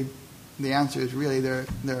is really, the answer is really there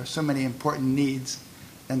are so many important needs,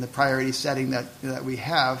 and the priority setting that we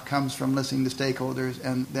have comes from listening to stakeholders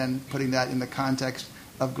and then putting that in the context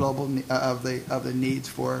of of the needs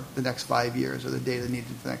for the next 5 years, or the data needed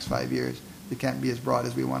for the next 5 years. It can't be as broad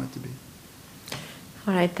as we want it to be.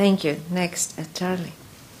 All right, thank you. Next, Charlie.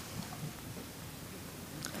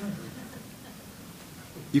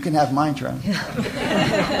 You can have mine, Charlie.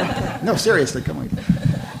 No, seriously, come on.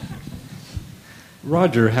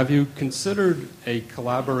 Roger, have you considered a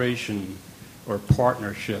collaboration or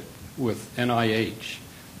partnership with NIH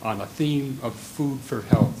on a theme of food for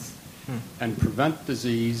health and prevent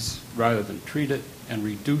disease rather than treat it and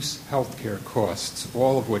reduce healthcare costs,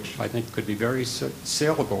 all of which I think could be very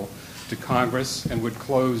saleable to Congress and would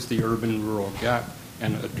close the urban-rural gap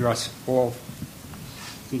and address all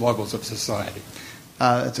levels of society?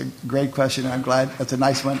 It's a great question. I'm glad. That's a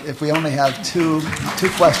nice one. If we only have two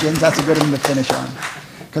questions, that's a good one to finish on.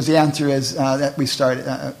 Because the answer is that we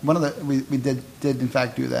started. We did in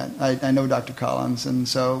fact do that. I know Dr. Collins, and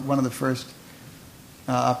so one of the first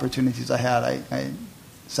opportunities I had, I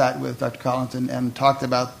sat with Dr. Collins and talked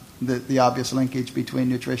about the obvious linkage between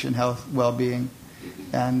nutrition, health, well-being,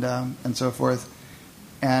 and so forth.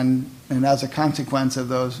 And as a consequence of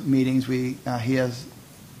those meetings, he has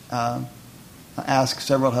asked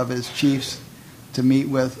several of his chiefs to meet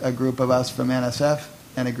with a group of us from NSF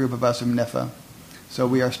and a group of us from NIFA. So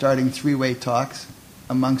we are starting three-way talks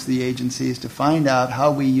amongst the agencies to find out how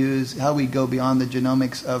we go beyond the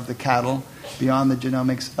genomics of the cattle, beyond the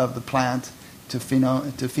genomics of the plant, to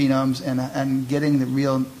phenomes, and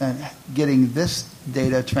getting this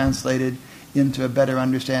data translated into a better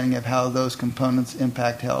understanding of how those components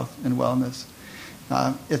impact health and wellness.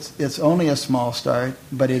 It's only a small start,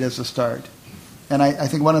 but it is a start. And I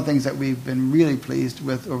think one of the things that we've been really pleased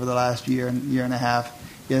with over the last year and a half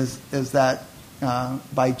is that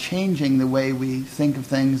by changing the way we think of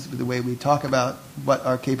things, the way we talk about what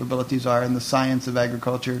our capabilities are in the science of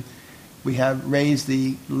agriculture, we have raised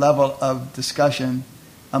the level of discussion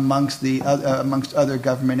amongst other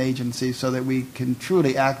government agencies, so that we can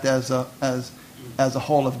truly act as a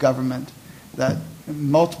whole of government. That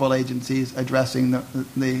multiple agencies addressing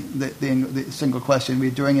the single question.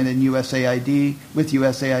 We're doing it in USAID, with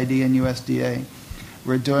USAID and USDA.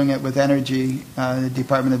 We're doing it with energy, the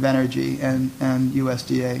Department of Energy and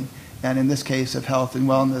USDA. And in this case of health and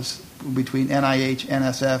wellness, between NIH,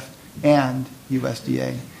 NSF, and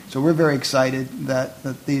USDA. So we're very excited that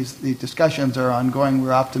these discussions are ongoing.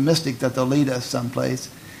 We're optimistic that they'll lead us someplace.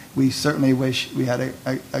 We certainly wish we had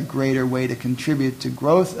a greater way to contribute to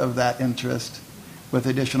growth of that interest with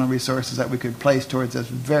additional resources that we could place towards this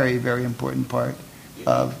very, very important part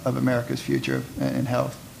of America's future in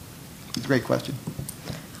health. It's a great question.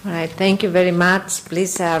 All right, thank you very much.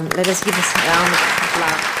 Please let us give us a round of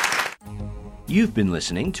applause. You've been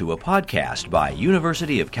listening to a podcast by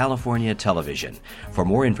University of California Television. For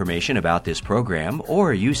more information about this program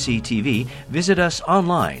or UCTV, visit us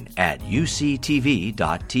online at uctv.tv.